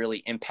any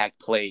really impact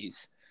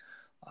plays.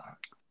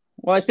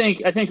 Well, I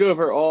think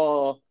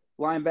overall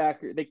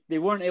linebacker they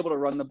weren't able to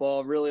run the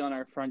ball really on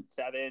our front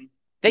seven.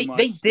 They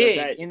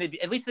did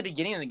at least the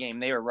beginning of the game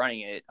they were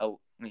running it.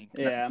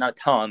 Not a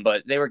ton,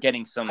 but they were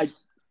getting some.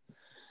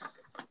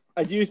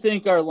 I do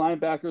think our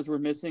linebackers were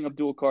missing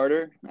Abdul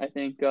Carter. I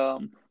think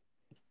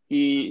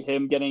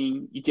him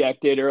getting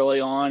ejected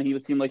early on, he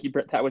would seem like he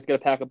was going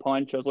to pack a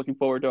punch. I was looking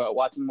forward to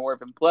watching more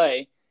of him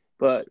play,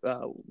 but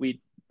we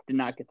did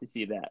not get to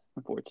see that,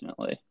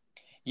 unfortunately.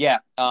 Yeah.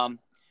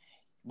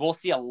 We'll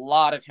see a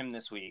lot of him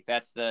this week.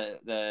 That's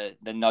the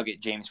nugget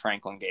James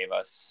Franklin gave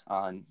us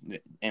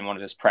in one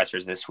of his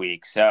pressers this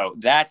week. So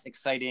that's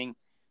exciting.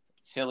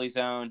 Philly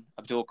zone,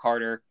 Abdul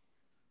Carter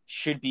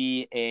should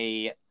be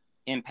a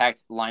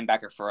impact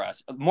linebacker for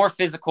us. More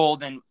physical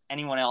than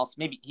anyone else.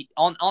 Maybe he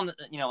on the,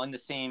 in the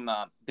same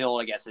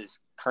build, I guess, as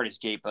Curtis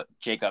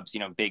Jacobs.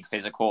 Big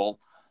physical,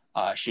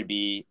 should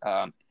be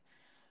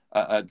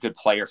a good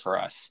player for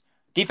us.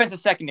 Defensive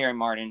secondary,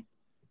 Martin.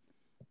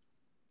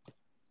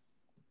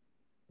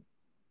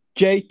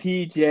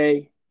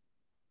 JPJ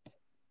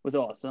was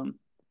awesome.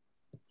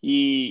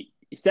 He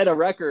set a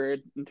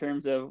record in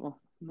terms of,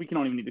 we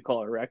don't even need to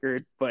call it a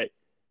record, but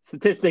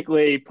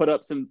statistically put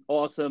up some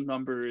awesome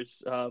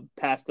numbers,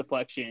 pass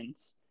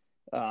deflections.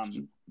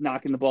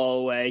 knocking the ball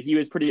away. He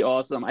was pretty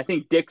awesome. I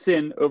think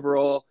Dixon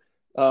overall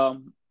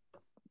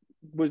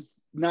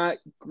was not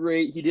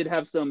great. He did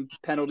have some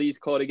penalties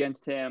called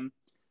against him,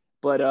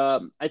 but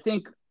I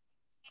think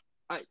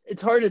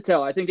it's hard to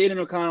tell. I think Aiden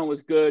O'Connell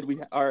was good.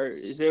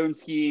 His own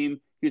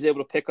scheme. He was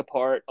able to pick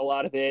apart a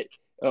lot of it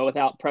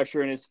without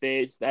pressure in his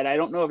face. That I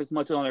don't know if it's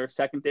much on their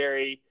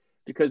secondary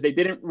because they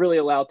didn't really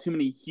allow too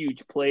many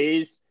huge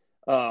plays.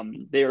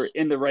 They were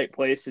in the right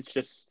place. It's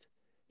just,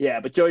 yeah.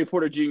 But Joey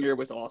Porter Jr.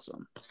 was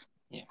awesome.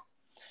 Yeah.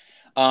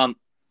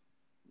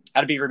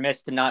 I'd be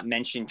remiss to not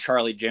mention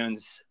Charlie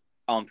Jones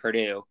on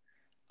Purdue.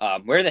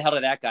 Where the hell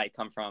did that guy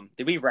come from?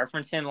 Did we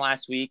reference him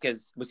last week?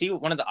 Was he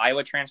one of the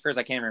Iowa transfers?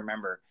 I can't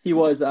remember. He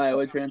was the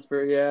Iowa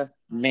transfer, yeah.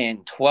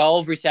 Man,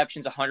 12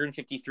 receptions,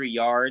 153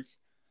 yards.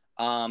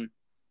 I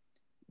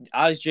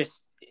was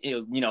just,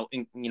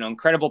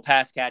 incredible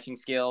pass catching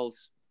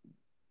skills.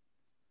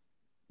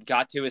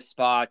 Got to his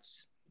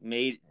spots,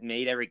 made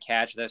every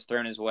catch that's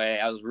thrown his way.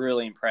 I was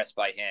really impressed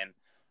by him.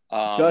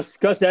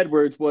 Gus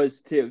Edwards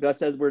was too.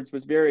 Gus Edwards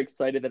was very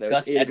excited that it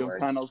was Aiden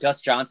O'Connell's. Gus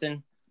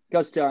Johnson.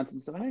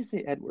 So why did I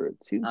say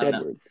Edwards? Who's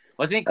Edwards?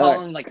 Wasn't he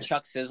calling like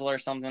Chuck Sizzler or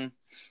something?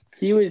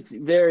 He was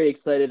very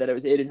excited that it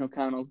was Aiden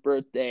O'Connell's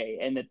birthday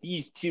and that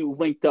these two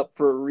linked up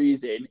for a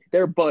reason.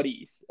 They're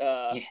buddies.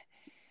 Yeah.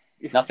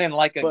 Nothing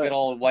like a good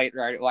old wide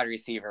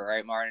receiver,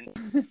 right, Martin?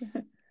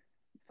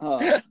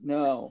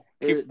 No,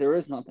 there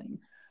is nothing.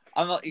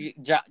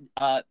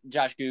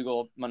 Josh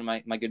Google, one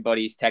of my good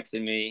buddies,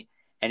 texted me,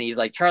 and he's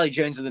like, Charlie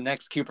Jones is the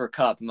next Cooper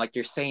Kupp. I'm like,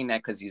 you're saying that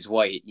because he's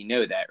white. You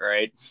know that,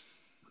 right?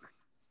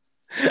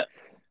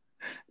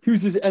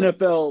 Who's his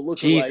NFL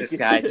looking Jesus,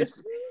 guys.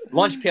 It's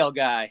lunch pail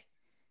guy.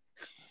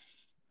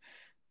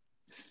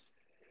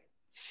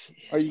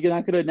 Are you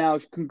not going to now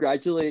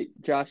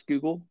congratulate Josh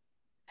Google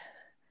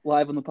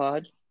live on the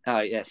pod?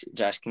 Oh, yes,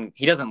 Josh.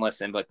 He doesn't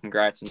listen, but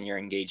congrats on your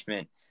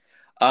engagement.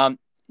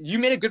 You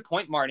made a good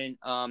point, Martin.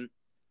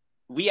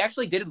 We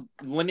actually did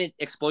limit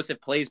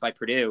explosive plays by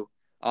Purdue.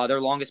 Their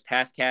longest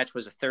pass catch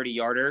was a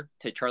 30-yarder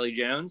to Charlie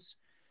Jones.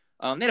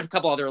 They had a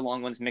couple other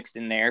long ones mixed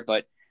in there,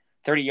 but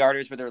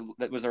 30-yarders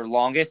was their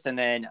longest, and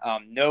then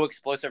no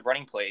explosive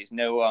running plays,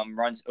 no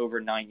runs over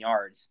 9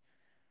 yards.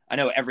 I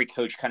know every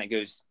coach kind of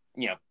goes,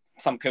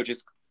 some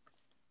coaches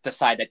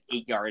decide that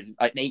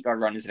an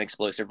 8-yard run is an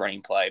explosive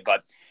running play,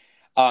 but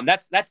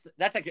that's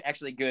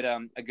actually good.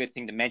 A good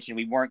thing to mention.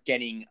 We weren't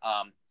getting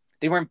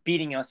they weren't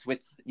beating us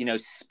with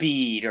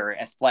speed or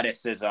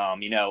athleticism,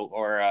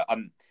 or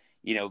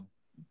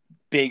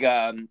big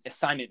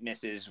assignment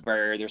misses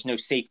where there's no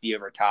safety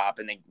over top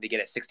and they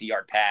get a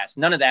 60-yard pass.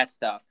 None of that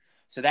stuff.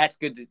 So that's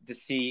good to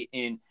see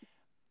in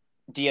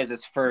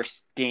Diaz's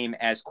first game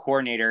as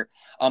coordinator.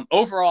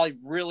 Overall, I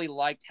really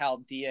liked how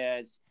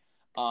Diaz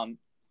kind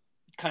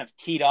of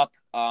teed up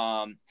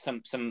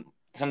some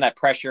of that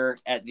pressure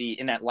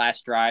in that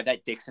last drive.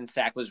 That Dixon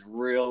sack was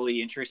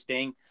really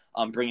interesting.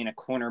 Bringing a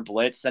corner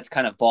blitz, that's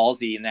kind of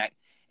ballsy in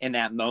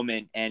that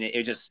moment, and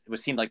it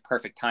seemed like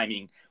perfect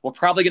timing. We're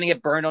probably going to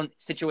get burned on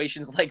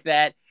situations like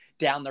that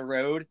down the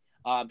road,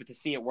 but to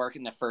see it work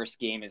in the first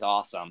game is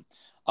awesome.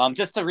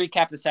 Just to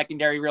recap the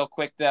secondary real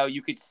quick, though,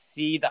 you could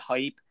see the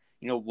hype,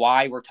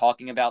 why we're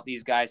talking about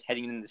these guys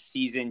heading into the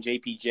season.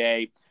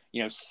 JPJ,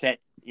 set,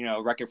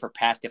 a record for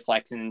pass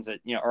deflections,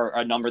 or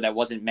a number that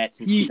wasn't met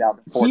since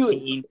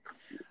 2014.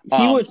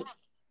 He was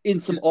in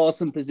some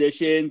awesome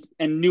positions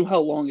and knew how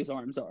long his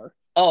arms are.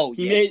 Oh,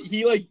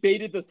 he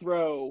baited the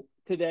throw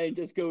to then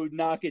just go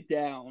knock it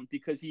down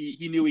because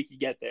he knew he could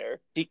get there.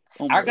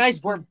 Our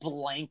guys were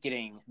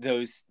blanketing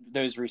those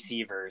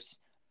receivers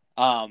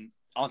on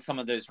some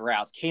of those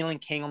routes. Kalen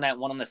King on that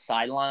one on the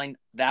sideline,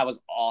 that was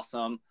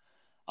awesome.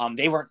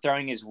 They weren't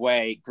throwing his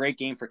way. Great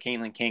game for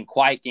Kalen King.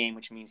 Quiet game,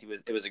 which means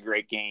it was a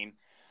great game.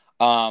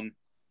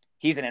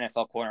 He's an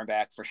NFL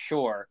cornerback for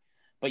sure.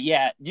 But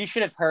yeah, you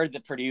should have heard the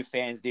Purdue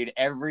fans, dude.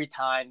 Every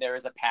time there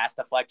was a pass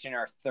deflection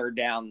or a third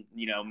down,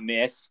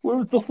 miss.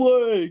 Where's the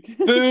flag?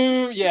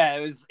 Boom! Yeah,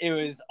 it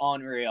was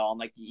unreal. I'm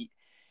like,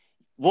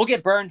 we'll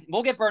get burned.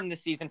 We'll get burned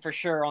this season for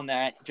sure on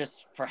that,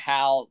 just for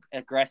how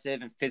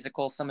aggressive and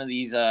physical some of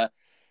these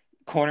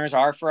corners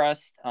are for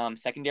us.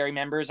 Secondary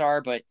members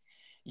are, but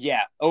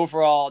yeah,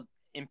 overall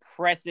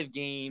impressive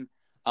game.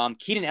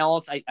 Keaton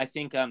Ellis, I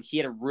think he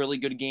had a really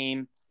good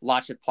game.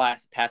 Lots of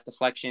pass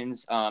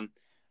deflections.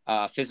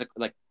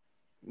 Physical,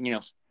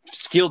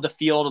 skilled the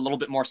field, a little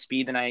bit more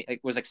speed than I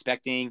was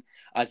expecting.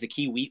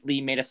 Zakee Wheatley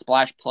made a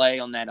splash play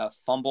on that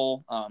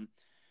fumble,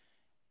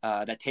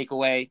 that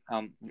takeaway,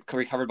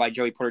 recovered by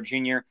Joey Porter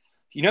Jr.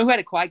 Who had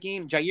a quiet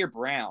game? Jair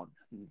Brown.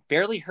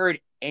 Barely heard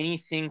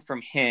anything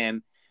from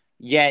him,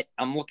 yet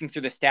I'm looking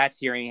through the stats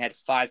here, and he had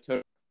 5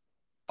 total,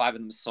 5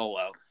 of them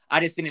solo. I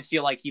just didn't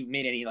feel like he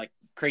made any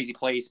crazy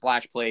plays,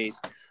 splash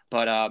plays,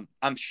 but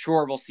I'm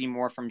sure we'll see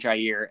more from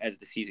Jair as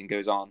the season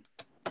goes on.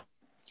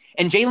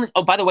 And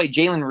by the way,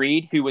 Jalen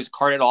Reed, who was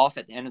carted off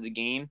at the end of the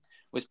game,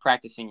 was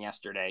practicing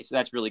yesterday. So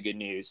that's really good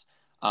news.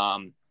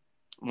 One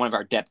of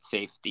our depth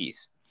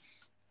safeties.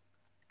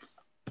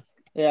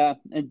 Yeah,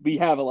 and we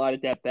have a lot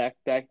of depth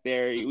back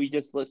there. We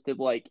just listed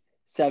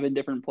 7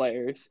 different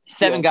players.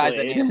 7 guys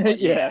that made a play.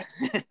 Yeah.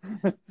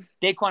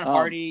 Daquan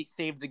Hardy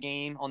saved the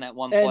game on that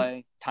one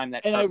play, timed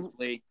that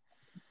perfectly.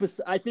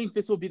 I think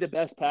this will be the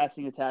best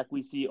passing attack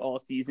we see all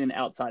season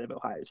outside of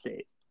Ohio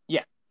State.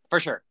 Yeah, for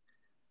sure.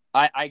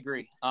 I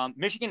agree.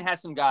 Michigan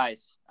has some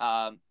guys.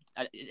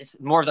 It's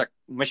more of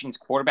Michigan's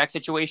quarterback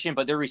situation,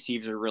 but their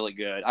receivers are really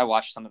good. I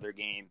watched some of their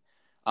game.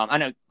 I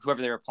know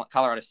whoever they were playing,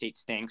 Colorado State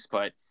stinks,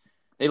 but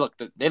they look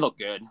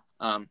good.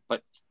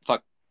 But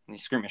fuck,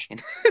 screw Michigan.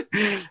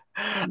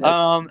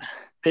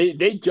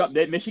 They jumped.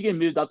 Michigan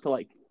moved up to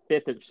like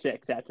 5th or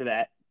 6th after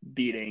that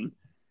beating.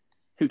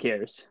 Who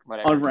cares?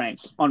 Whatever.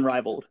 Unranked,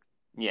 unrivaled.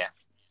 Yeah,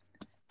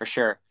 for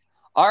sure.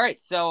 All right,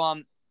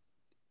 so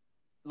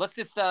let's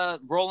just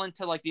roll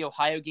into like the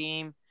Ohio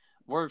game.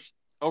 We're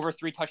over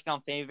 3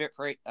 touchdown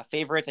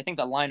favorites. I think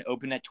the line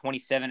opened at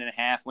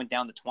 27.5, went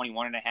down to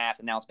 21.5,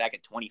 and now it's back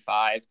at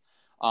 25.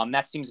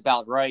 That seems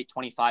about right.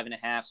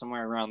 25.5,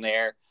 somewhere around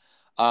there.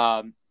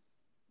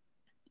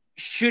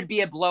 Should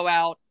be a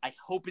blowout. I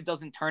hope it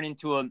doesn't turn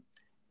into a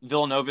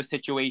Villanova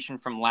situation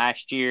from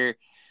last year.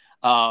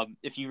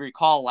 If you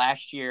recall,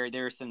 last year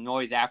there was some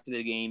noise after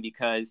the game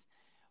because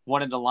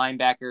one of the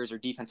linebackers or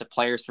defensive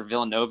players for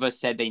Villanova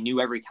said they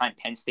knew every time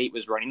Penn State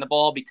was running the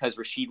ball because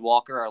Rasheed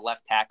Walker, our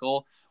left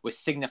tackle, was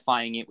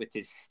signifying it with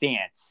his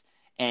stance.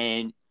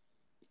 And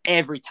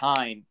every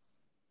time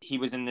he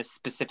was in this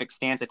specific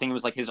stance, I think it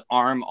was like his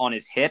arm on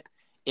his hip,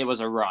 it was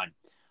a run,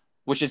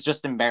 which is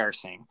just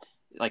embarrassing.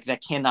 Like,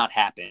 that cannot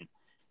happen.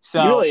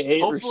 So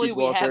really hopefully Rasheed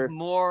we Walker. have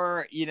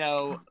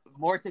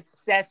more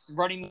success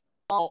running the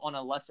ball on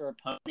a lesser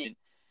opponent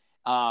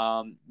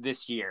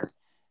this year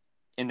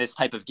in this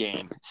type of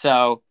game.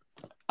 So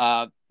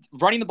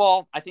running the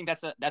ball, I think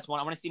that's one.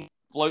 I want to see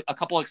a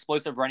couple of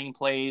explosive running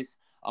plays,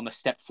 a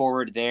step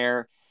forward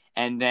there.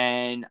 And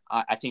then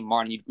I think,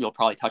 Martin, you'll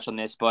probably touch on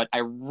this, but I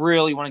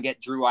really want to get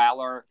Drew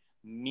Aller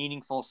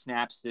meaningful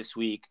snaps this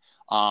week,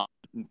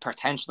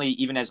 potentially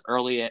even as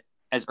early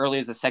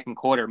as the second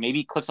quarter.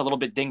 Maybe Cliff's a little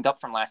bit dinged up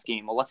from last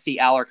game. Well, let's see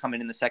Aller come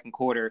in the second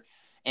quarter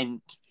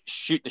and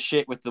shoot the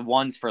shit with the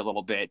ones for a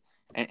little bit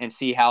and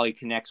see how he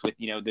connects with,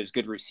 those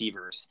good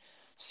receivers.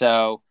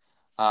 So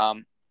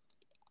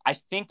I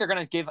think they're going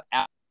to give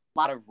a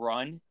lot of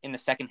run in the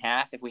second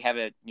half if we have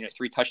a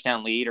 3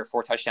 touchdown lead or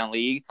 4 touchdown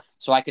lead.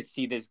 So I could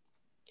see this,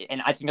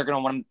 and I think they're going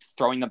to want him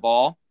throwing the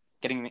ball,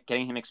 getting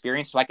him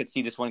experience. So I could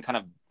see this one kind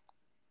of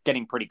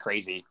getting pretty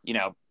crazy,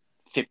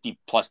 50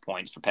 plus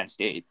points for Penn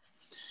State.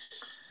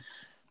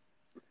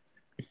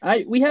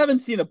 We haven't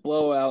seen a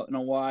blowout in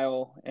a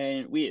while,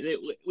 and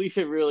we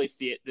should really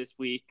see it this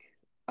week.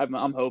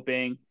 I'm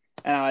hoping,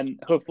 and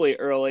hopefully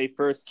early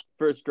first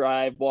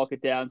drive, walk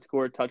it down,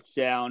 score a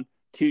touchdown,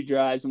 2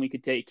 drives, and we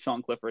could take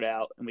Sean Clifford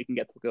out, and we can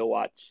get to go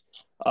watch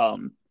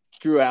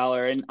Drew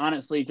Aller, and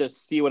honestly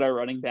just see what our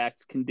running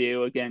backs can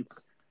do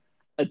against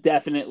a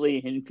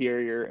definitely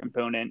inferior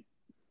opponent.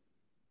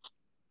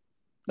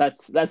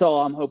 That's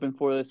all I'm hoping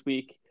for this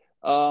week.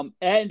 And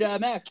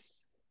Max.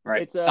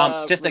 Right. It's,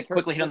 just to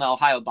quickly hit on the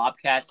Ohio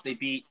Bobcats,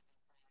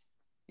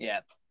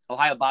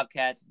 Ohio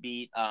Bobcats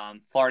beat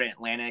Florida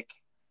Atlantic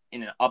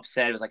in an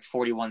upset. It was like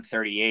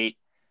 41-38.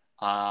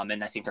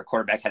 And I think their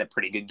quarterback had a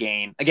pretty good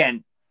game.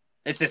 Again,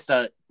 it's just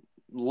a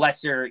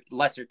lesser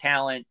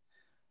talent.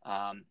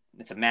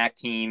 It's a MAC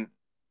team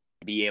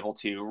to be able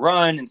to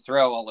run and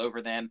throw all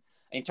over them.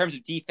 In terms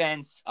of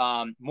defense,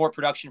 more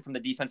production from the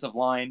defensive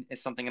line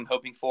is something I'm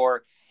hoping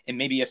for, and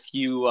maybe a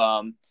few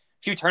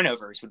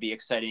turnovers would be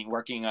exciting,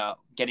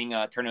 getting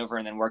a turnover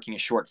and then working a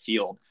short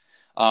field.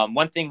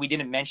 One thing we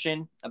didn't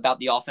mention about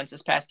the offense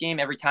this past game,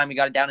 every time we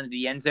got it down into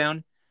the end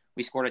zone,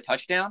 we scored a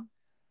touchdown.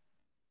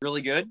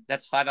 Really good.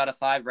 That's 5 out of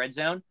 5 red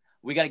zone.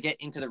 We got to get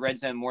into the red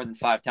zone more than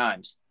 5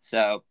 times.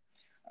 So,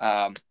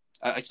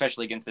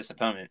 especially against this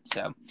opponent.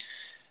 So,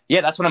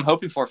 yeah, that's what I'm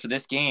hoping for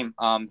this game.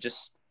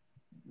 Just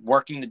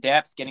working the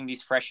depth, getting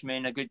these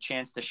freshmen a good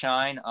chance to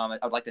shine.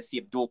 I'd like to see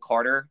Abdul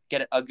Carter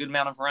get a good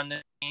amount of run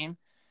this game.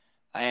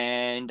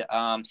 And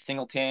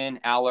Singleton,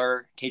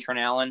 Aller, Katron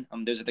Allen,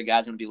 those are the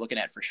guys I'm going to be looking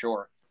at for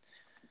sure.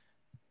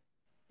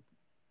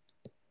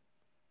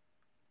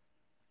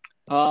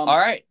 All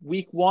right.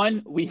 Week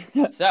 1,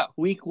 first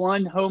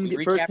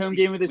home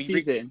game of the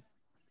season.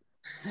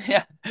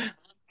 Yeah.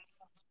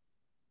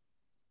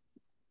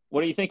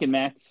 What are you thinking,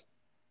 Max?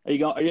 Are you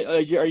going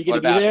to be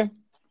there?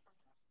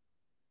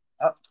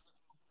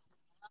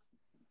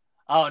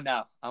 Oh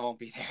no, I won't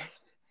be there.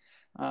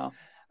 Oh.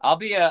 I'll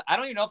be I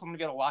don't even know if I'm going to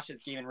be able to watch this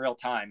game in real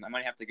time. I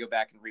might have to go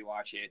back and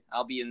rewatch it.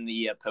 I'll be in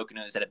the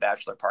Poconos at a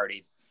bachelor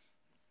party.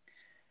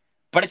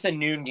 But it's a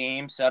noon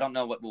game, so I don't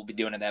know what we'll be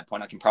doing at that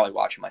point. I can probably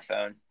watch on my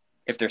phone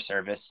if there's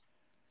service.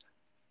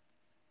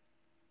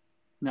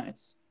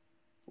 Nice.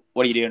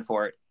 What are you doing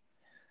for it?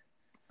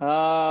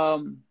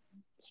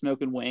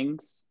 Smoking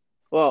wings.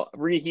 Well,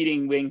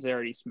 reheating wings I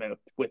already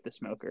smoked with the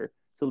smoker,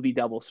 so it'll be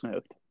double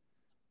smoked.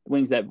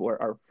 Wings that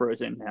are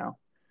frozen now.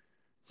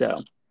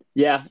 So,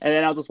 yeah, and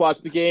then I'll just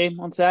watch the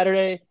game on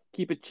Saturday.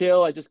 Keep it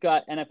chill. I just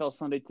got NFL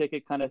Sunday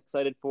Ticket. Kind of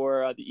excited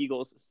for the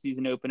Eagles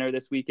season opener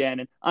this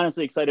weekend, and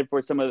honestly excited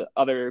for some of the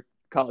other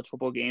college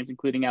football games,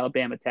 including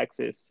Alabama,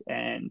 Texas,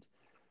 and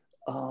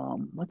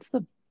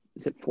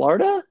is it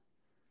Florida?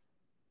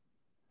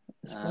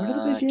 Is Florida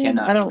the big I game?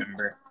 cannot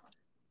remember.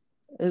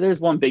 There's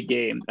one big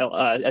game,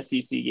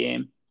 SEC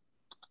game.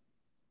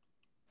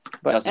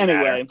 But Doesn't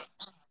anyway.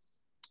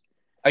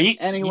 matter.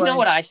 You know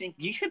what I think?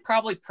 You should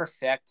probably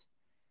perfect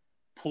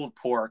pulled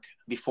pork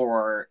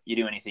before you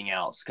do anything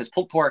else, because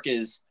pulled pork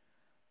is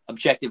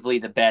objectively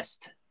the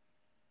best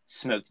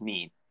smoked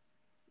meat.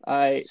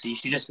 So you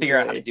should just figure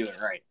out how to do it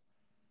right.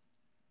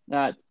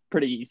 It's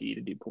pretty easy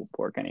to do pulled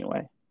pork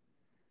anyway.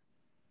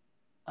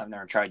 I've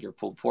never tried your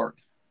pulled pork.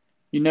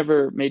 You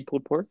never made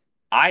pulled pork?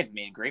 I've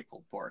made great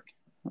pulled pork.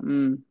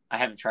 I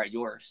haven't tried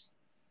yours.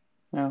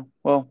 Oh,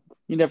 well,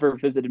 you never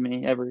visited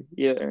me ever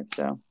either,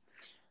 so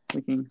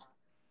we can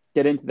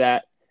get into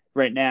that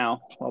right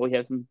now while we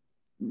have some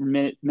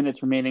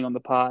minutes remaining on the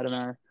pod in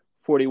our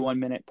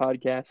 41-minute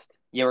podcast.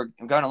 Yeah, we're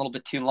going a little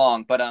bit too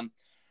long, but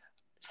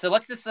so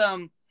let's just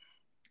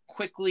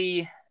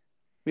quickly.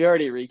 We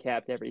already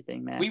recapped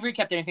everything, man. We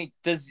recapped everything.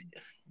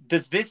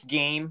 Does this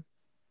game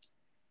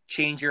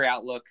change your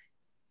outlook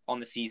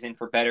on the season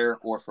for better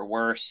or for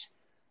worse?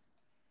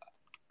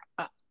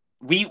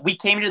 We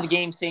came into the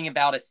game saying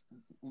about us.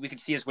 We could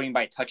see us winning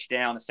by a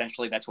touchdown.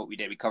 Essentially, that's what we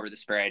did. We covered the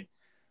spread.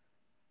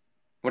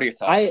 What are your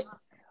thoughts?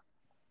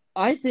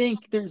 I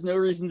think there's no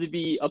reason to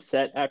be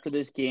upset after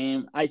this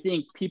game. I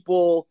think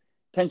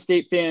Penn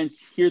State fans,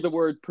 hear the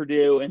word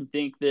Purdue and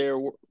think they're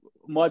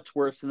much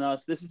worse than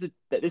us. This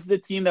is a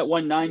team that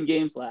won 9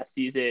 games last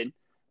season,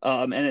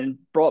 and then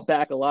brought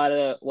back a lot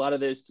of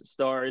those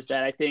stars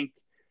that I think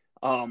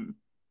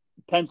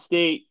Penn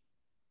State.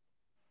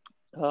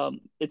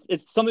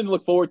 It's something to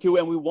look forward to,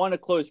 and we won a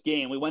close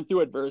game. We went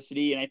through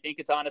adversity, and I think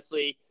it's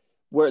honestly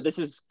where this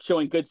is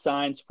showing good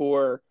signs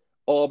for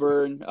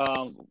Auburn,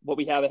 what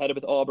we have ahead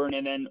with Auburn,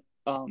 and then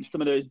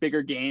some of those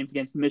bigger games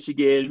against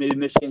Michigan, maybe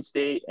Michigan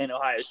State and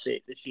Ohio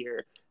State this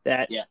year.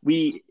 If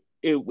we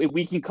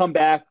can come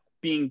back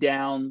being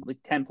down like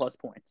 10 plus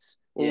points.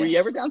 Were we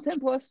ever down 10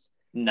 plus?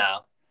 No,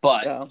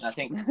 but I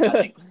think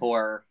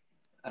 4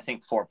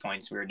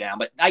 points we were down.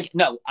 But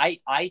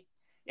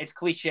it's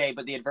cliche,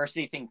 but the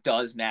adversity thing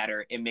does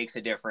matter. It makes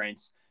a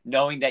difference.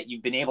 Knowing that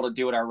you've been able to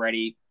do it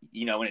already,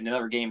 in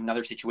another game,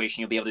 another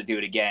situation, you'll be able to do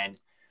it again.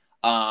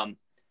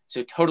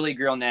 So totally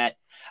agree on that.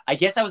 I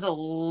guess I was a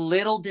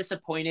little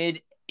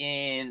disappointed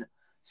in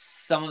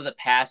some of the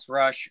pass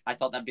rush. I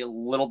thought that'd be a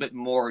little bit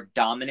more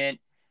dominant.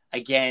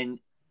 Again,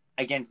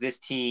 against this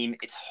team,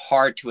 it's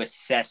hard to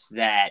assess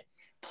that.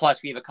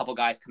 Plus, we have a couple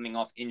guys coming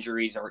off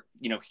injuries, or,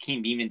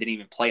 Hakeem Beamon didn't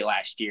even play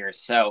last year.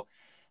 So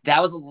that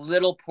was a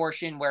little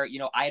portion where,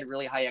 I had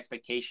really high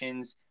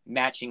expectations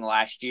matching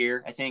last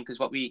year, I think, is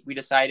what we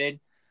decided.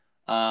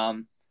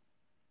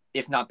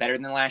 If not better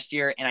than last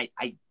year. And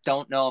I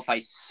don't know if I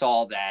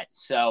saw that.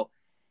 So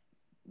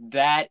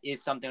that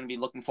is something to be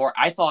looking for.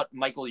 I thought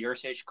Michael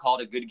Yurcich called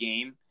a good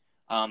game.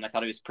 I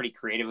thought he was pretty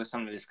creative with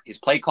some of his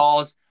play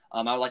calls.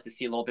 I would like to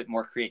see a little bit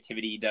more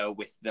creativity, though,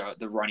 with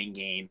the running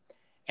game.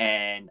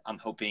 And I'm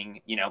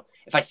hoping,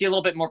 if I see a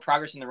little bit more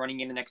progress in the running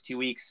game the next 2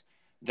 weeks,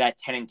 that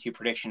 10-2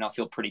 prediction I'll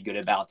feel pretty good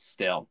about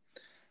still.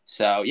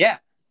 So, yeah.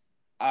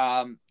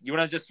 You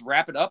want to just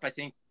wrap it up? I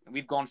think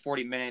we've gone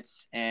 40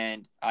 minutes,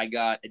 and I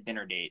got a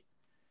dinner date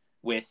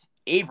with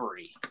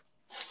Avery.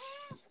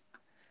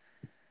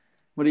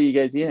 What are you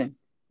guys eating?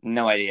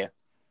 No idea.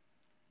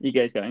 You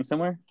guys going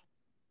somewhere?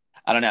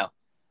 I don't know.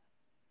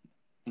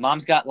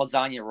 Mom's got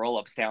lasagna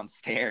roll-ups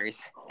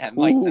downstairs. I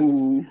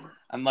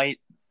might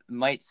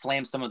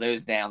slam some of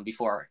those down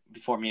before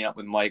meeting up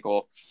with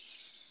Michael.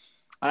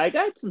 I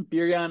got some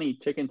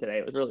biryani chicken today.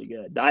 It was really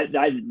good. I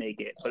didn't make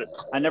it, but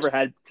I never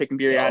had chicken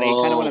biryani.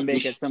 I kind of want to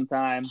make it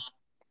sometime.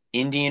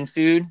 Indian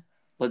food?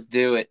 Let's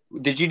do it.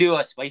 Did you do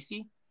a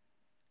spicy?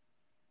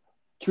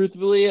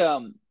 Truthfully,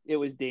 it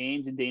was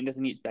Dane's, and Dane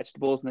doesn't eat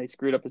vegetables, and they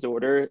screwed up his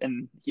order.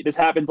 And this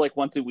happens like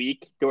once a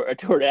week.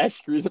 DoorDash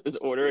screws up his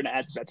order and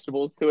adds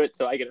vegetables to it,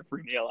 so I get a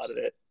free meal out of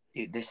it.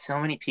 Dude, there's so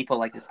many people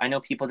like this. I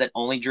know people that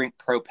only drink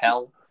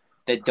Propel,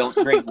 that don't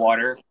drink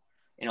water,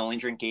 and only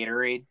drink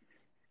Gatorade.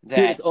 Dude,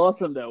 it's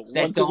awesome though.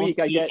 Once a week,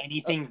 I get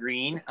anything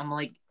green. I'm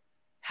like,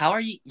 how are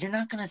you? You're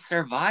not gonna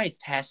survive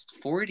past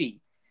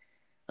 40.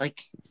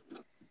 Like,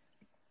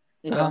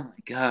 oh my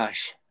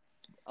gosh.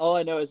 All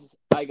I know is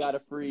I got a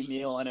free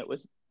meal and it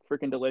was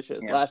freaking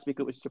delicious. Yeah. Last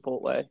week it was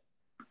Chipotle.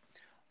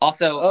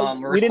 Also,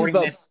 we're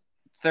recording this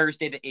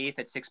Thursday the 8th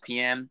at 6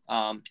 p.m.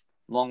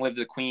 Long live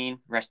the Queen.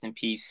 Rest in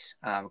peace,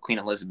 Queen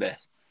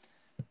Elizabeth.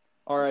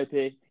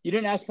 R.I.P. You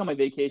didn't ask how my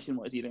vacation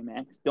was either,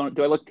 man. Do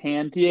I look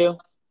tan to you?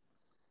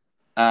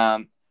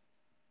 Well,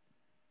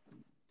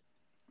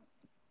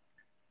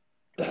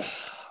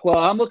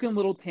 I'm looking a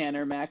little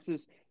tanner. Max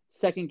is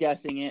second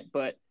guessing it,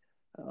 but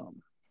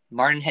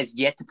Martin has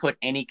yet to put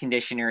any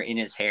conditioner in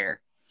his hair.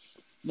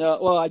 No,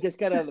 well, I just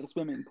got out of the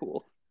swimming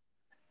pool.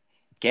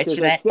 I'm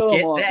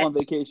on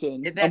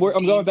vacation. I'm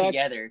going back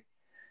together.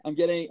 I'm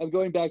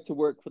going back to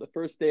work for the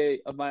first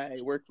day of my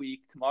work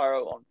week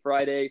tomorrow on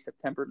Friday,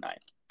 September 9th.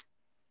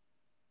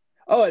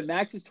 Oh, and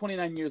Max is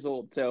 29 years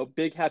old. So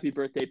big happy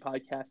birthday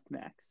podcast,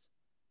 Max.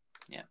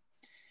 Yeah.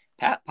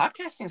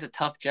 Podcasting's a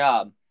tough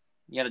job.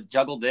 You got to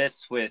juggle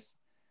this with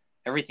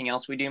everything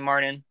else we do,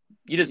 Martin.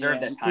 You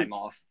deserve that time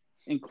off.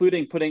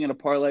 Including putting in a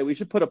parlay. We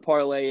should put a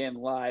parlay in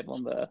live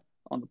on the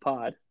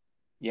pod.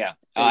 Yeah.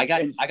 I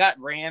got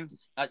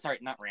Rams. Sorry,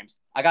 not Rams.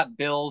 I got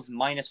Bills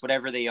minus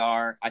whatever they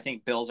are. I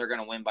think Bills are going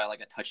to win by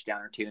like a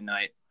touchdown or two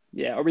tonight.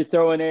 Yeah. Are we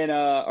throwing in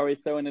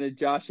a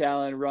Josh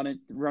Allen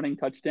running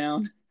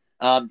touchdown?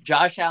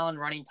 Josh Allen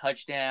running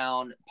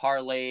touchdown,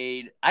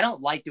 parlayed. I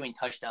don't like doing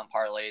touchdown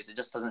parlays. It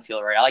just doesn't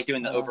feel right. I like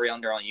doing the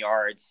over-under on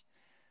yards.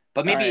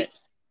 But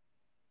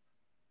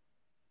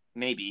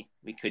maybe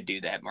we could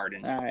do that,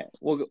 Martin. All right.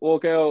 We'll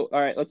go.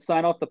 All right. Let's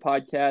sign off the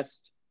podcast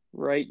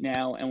right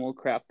now, and we'll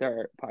craft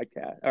our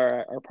podcast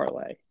or our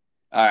parlay.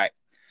 All right.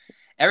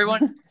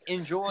 Everyone,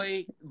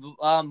 enjoy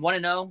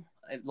 1-0.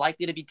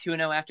 Likely to be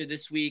 2-0 after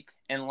this week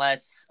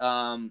unless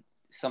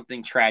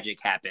something tragic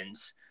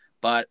happens.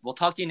 But we'll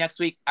talk to you next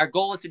week. Our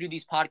goal is to do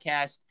these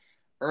podcasts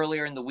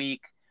earlier in the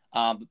week.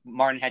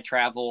 Martin had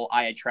travel.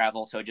 I had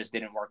travel, so it just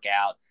didn't work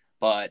out.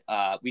 But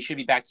we should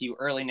be back to you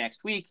early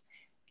next week.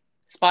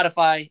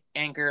 Spotify,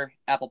 Anchor,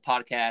 Apple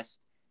Podcasts,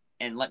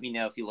 and let me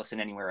know if you listen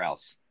anywhere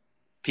else.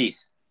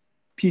 Peace.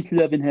 Peace,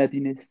 love, and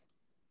happiness.